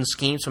entirely different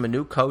schemes from a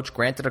new coach,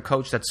 granted a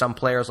coach that some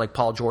players like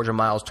Paul George and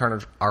Miles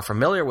Turner are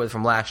familiar with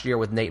from last year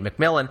with Nate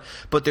McMillan,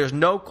 but there's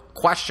no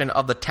question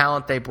of the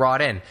talent they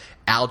brought in.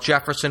 Al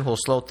Jefferson, who will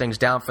slow things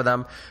down for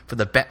them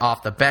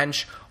off the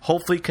bench,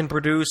 hopefully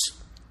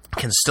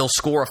can still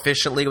score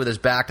efficiently with his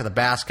back to the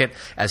basket,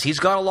 as he's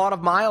got a lot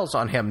of miles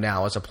on him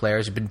now as a player.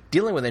 He's been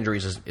dealing with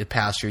injuries the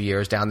past few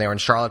years down there in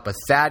Charlotte. But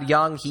Thad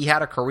Young, he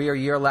had a career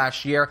year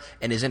last year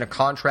and is in a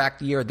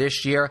contract year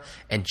this year.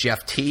 And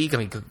Jeff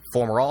Teague,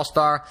 former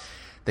All-Star.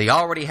 They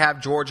already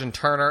have George and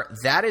Turner.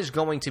 That is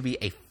going to be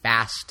a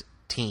fast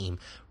team.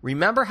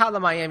 Remember how the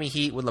Miami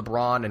Heat with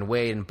LeBron and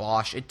Wade and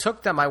Bosh, it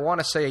took them, I want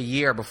to say, a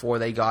year before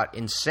they got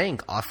in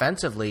sync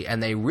offensively,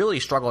 and they really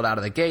struggled out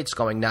of the gates,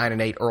 going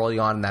 9-8 early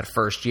on in that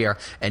first year.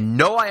 And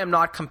no, I am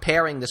not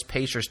comparing this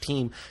Pacers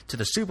team to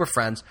the Super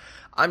Friends.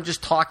 I'm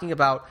just talking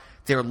about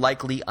their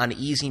likely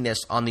uneasiness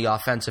on the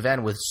offensive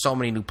end with so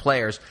many new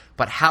players,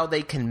 but how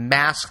they can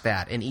mask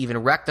that and even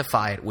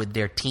rectify it with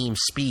their team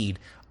speed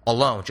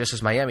alone, just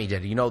as Miami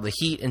did. You know, the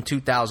Heat in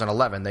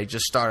 2011, they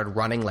just started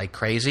running like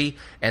crazy,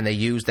 and they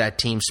used that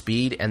team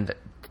speed, and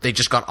they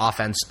just got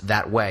offense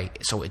that way.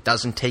 So it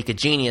doesn't take a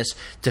genius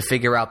to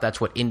figure out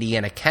that's what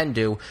Indiana can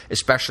do,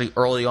 especially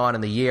early on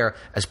in the year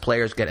as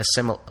players get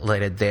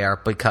assimilated there,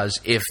 because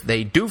if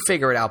they do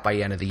figure it out by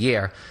the end of the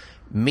year,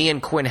 me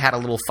and Quinn had a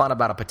little fun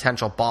about a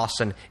potential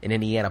Boston and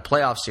Indiana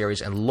playoff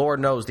series, and Lord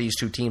knows these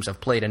two teams have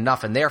played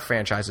enough in their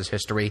franchise's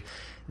history.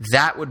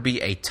 That would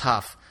be a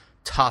tough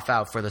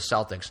out for the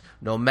Celtics,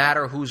 no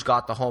matter who's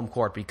got the home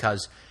court,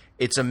 because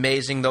it's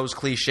amazing those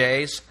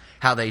cliches,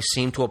 how they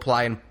seem to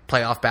apply in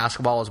playoff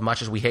basketball as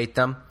much as we hate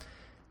them.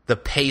 The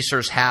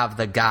Pacers have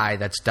the guy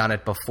that's done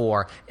it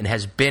before and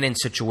has been in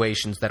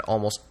situations that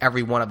almost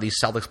every one of these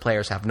Celtics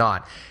players have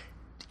not.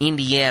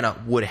 Indiana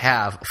would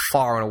have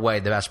far and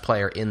away the best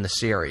player in the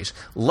series,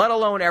 let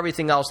alone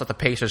everything else that the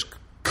Pacers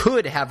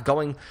could have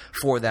going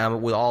for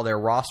them with all their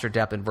roster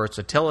depth and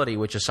versatility,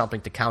 which is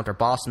something to counter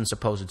Boston's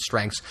supposed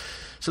strengths.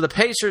 So the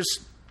Pacers,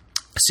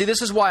 see,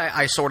 this is why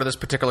I sorted this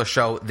particular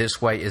show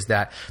this way, is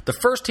that the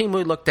first team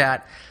we looked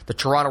at, the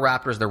Toronto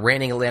Raptors, the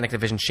reigning Atlantic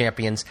Division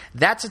champions,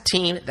 that's a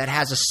team that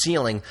has a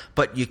ceiling,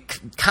 but you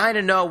kind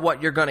of know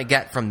what you're going to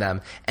get from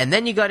them. And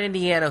then you got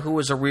Indiana, who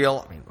is a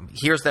real,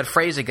 here's that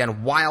phrase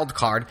again, wild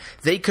card.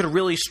 They could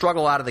really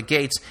struggle out of the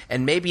gates,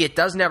 and maybe it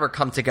does never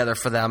come together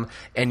for them.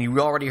 And you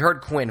already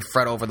heard Quinn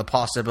fret over the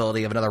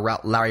possibility of another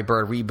Larry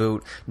Bird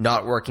reboot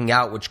not working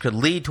out, which could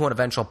lead to an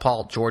eventual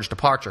Paul George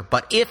departure.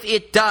 But if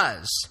it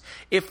does,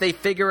 if they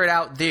figure it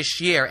out this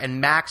year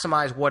and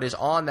maximize what is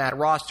on that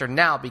roster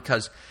now,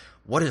 because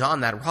what is on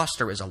that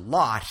roster is a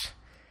lot,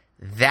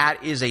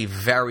 that is a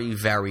very,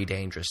 very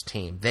dangerous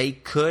team. They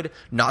could,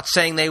 not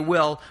saying they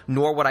will,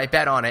 nor would I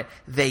bet on it,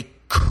 they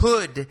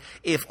could,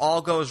 if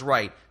all goes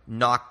right,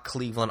 knock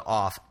Cleveland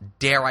off.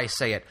 Dare I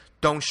say it?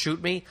 Don't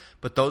shoot me,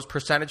 but those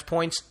percentage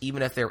points,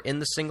 even if they're in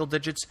the single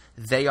digits,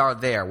 they are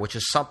there, which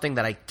is something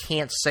that I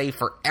can't say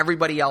for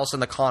everybody else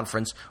in the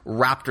conference,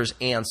 Raptors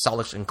and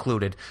Celtics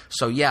included.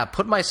 So yeah,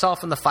 put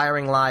myself in the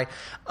firing line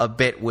a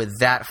bit with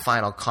that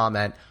final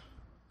comment.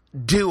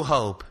 Do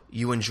hope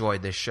you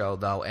enjoyed this show,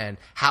 though, and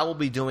how we'll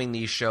be doing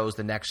these shows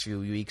the next few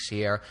weeks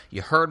here.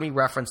 You heard me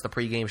reference the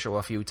pregame show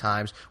a few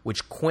times,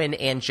 which Quinn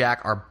and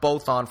Jack are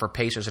both on for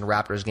Pacers and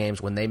Raptors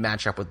games when they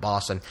match up with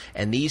Boston.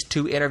 And these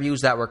two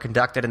interviews that were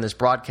conducted in this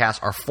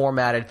broadcast are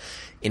formatted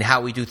in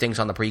how we do things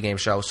on the pregame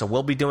show. So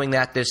we'll be doing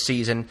that this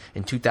season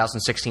in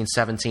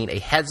 2016-17. A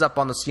heads up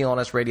on the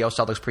CLNS Radio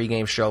Celtics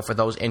pregame show for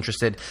those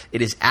interested.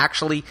 It is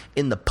actually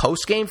in the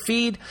postgame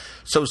feed,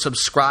 so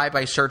subscribe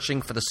by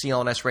searching for the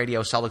CLNS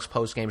Radio Celtics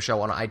postgame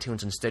show on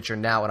iTunes and Stitcher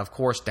now. And of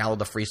course, download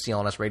the free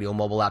CLNS Radio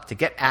mobile app to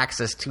get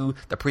access to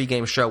the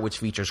pregame show, which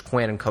features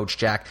Quinn and Coach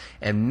Jack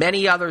and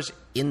many others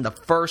in the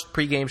first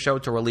pregame show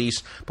to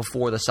release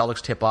before the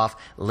Celtics tip-off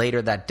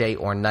later that day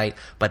or night.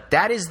 But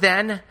that is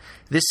then.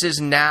 This is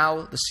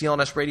now. The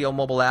CLNS Radio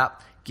mobile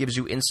app gives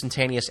you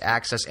instantaneous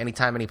access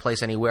anytime, any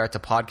place, anywhere to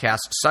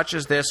podcasts such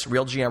as this,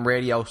 Real GM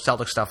Radio,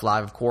 Celtics Stuff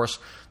Live, of course,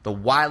 the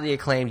widely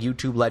acclaimed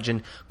YouTube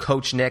legend,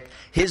 Coach Nick,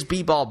 his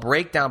B-Ball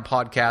Breakdown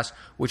podcast,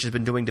 which has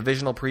been doing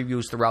divisional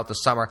previews throughout the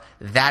summer.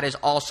 That is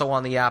also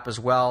on the app, as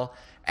well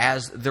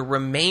as the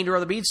remainder of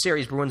the Beat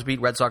series, Bruins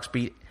Beat, Red Sox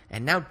Beat,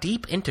 and now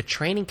deep into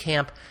training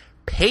camp,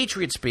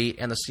 Patriots Beat,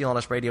 and the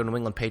CLNS Radio New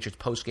England Patriots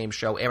postgame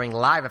show, airing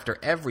live after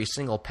every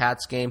single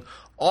Pats game,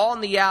 all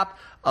in the app,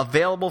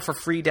 available for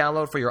free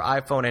download for your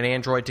iPhone and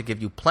Android to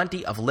give you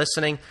plenty of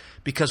listening,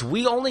 because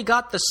we only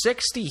got the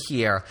 60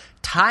 here.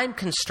 Time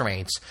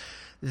constraints.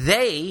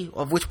 They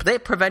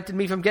prevented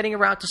me from getting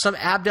around to some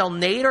Abdel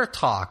Nader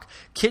talk.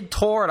 Kid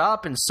tore it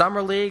up in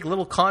Summer League,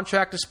 little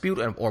contract dispute,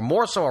 or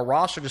more so a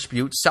roster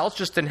dispute. Celtics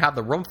just didn't have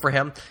the room for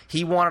him.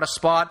 He wanted a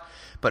spot.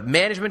 But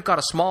management got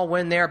a small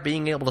win there,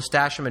 being able to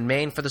stash him in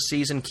Maine for the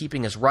season,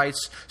 keeping his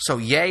rights. So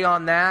yay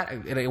on that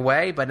in a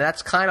way, but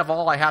that's kind of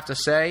all I have to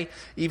say,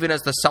 even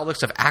as the Celtics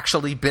have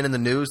actually been in the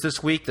news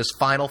this week, this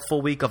final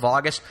full week of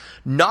August.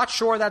 Not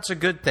sure that's a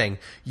good thing.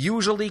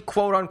 Usually,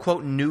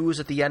 quote-unquote,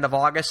 news at the end of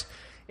August,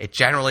 it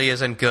generally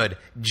isn't good.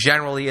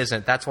 Generally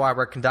isn't. That's why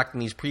we're conducting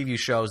these preview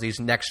shows these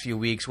next few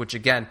weeks, which,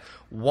 again,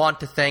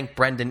 want to thank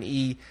Brendan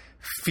E.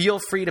 Feel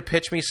free to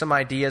pitch me some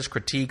ideas,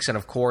 critiques, and,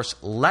 of course,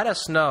 let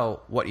us know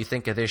what you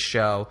think of this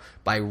show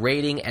by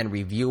rating and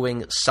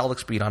reviewing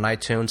Celtics Beat on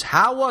iTunes.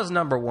 How was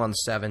number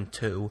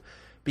 172?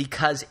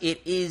 Because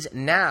it is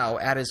now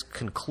at its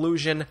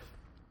conclusion.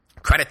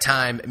 Credit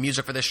time.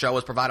 Music for this show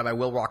is provided by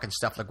Will Rock and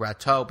Steph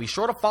LeGrateau. Be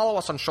sure to follow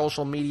us on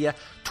social media.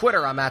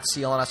 Twitter, I'm at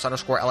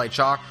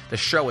CLNS_LHR. The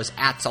show is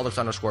at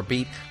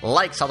Celtics_Beat.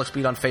 Like Celtics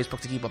Beat on Facebook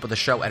to keep up with the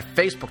show at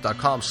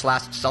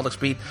Facebook.com/Celtics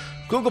Beat.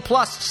 Google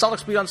Plus,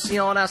 Celtics Beat on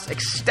CLNS.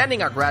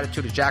 Extending our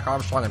gratitude to Jack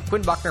Armstrong and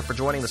Quinn Buckner for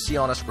joining the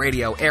CLNS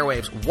Radio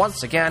airwaves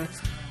once again.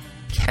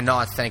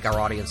 Cannot thank our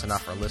audience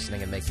enough for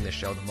listening and making this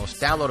show the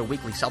most downloaded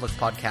weekly Celtics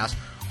podcast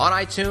on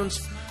iTunes.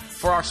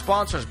 For our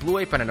sponsors, Blue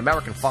Apron and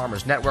American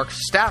Farmers Network,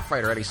 staff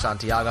writer Eddie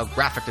Santiago,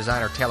 graphic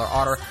designer Taylor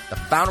Otter, the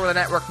founder of the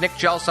network Nick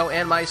Gelso,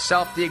 and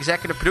myself, the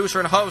executive producer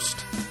and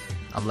host,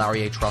 I'm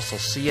Larry H. Russell.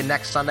 See you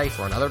next Sunday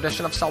for another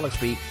edition of Celtics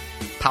Beat,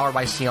 powered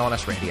by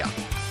CLNS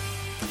Radio.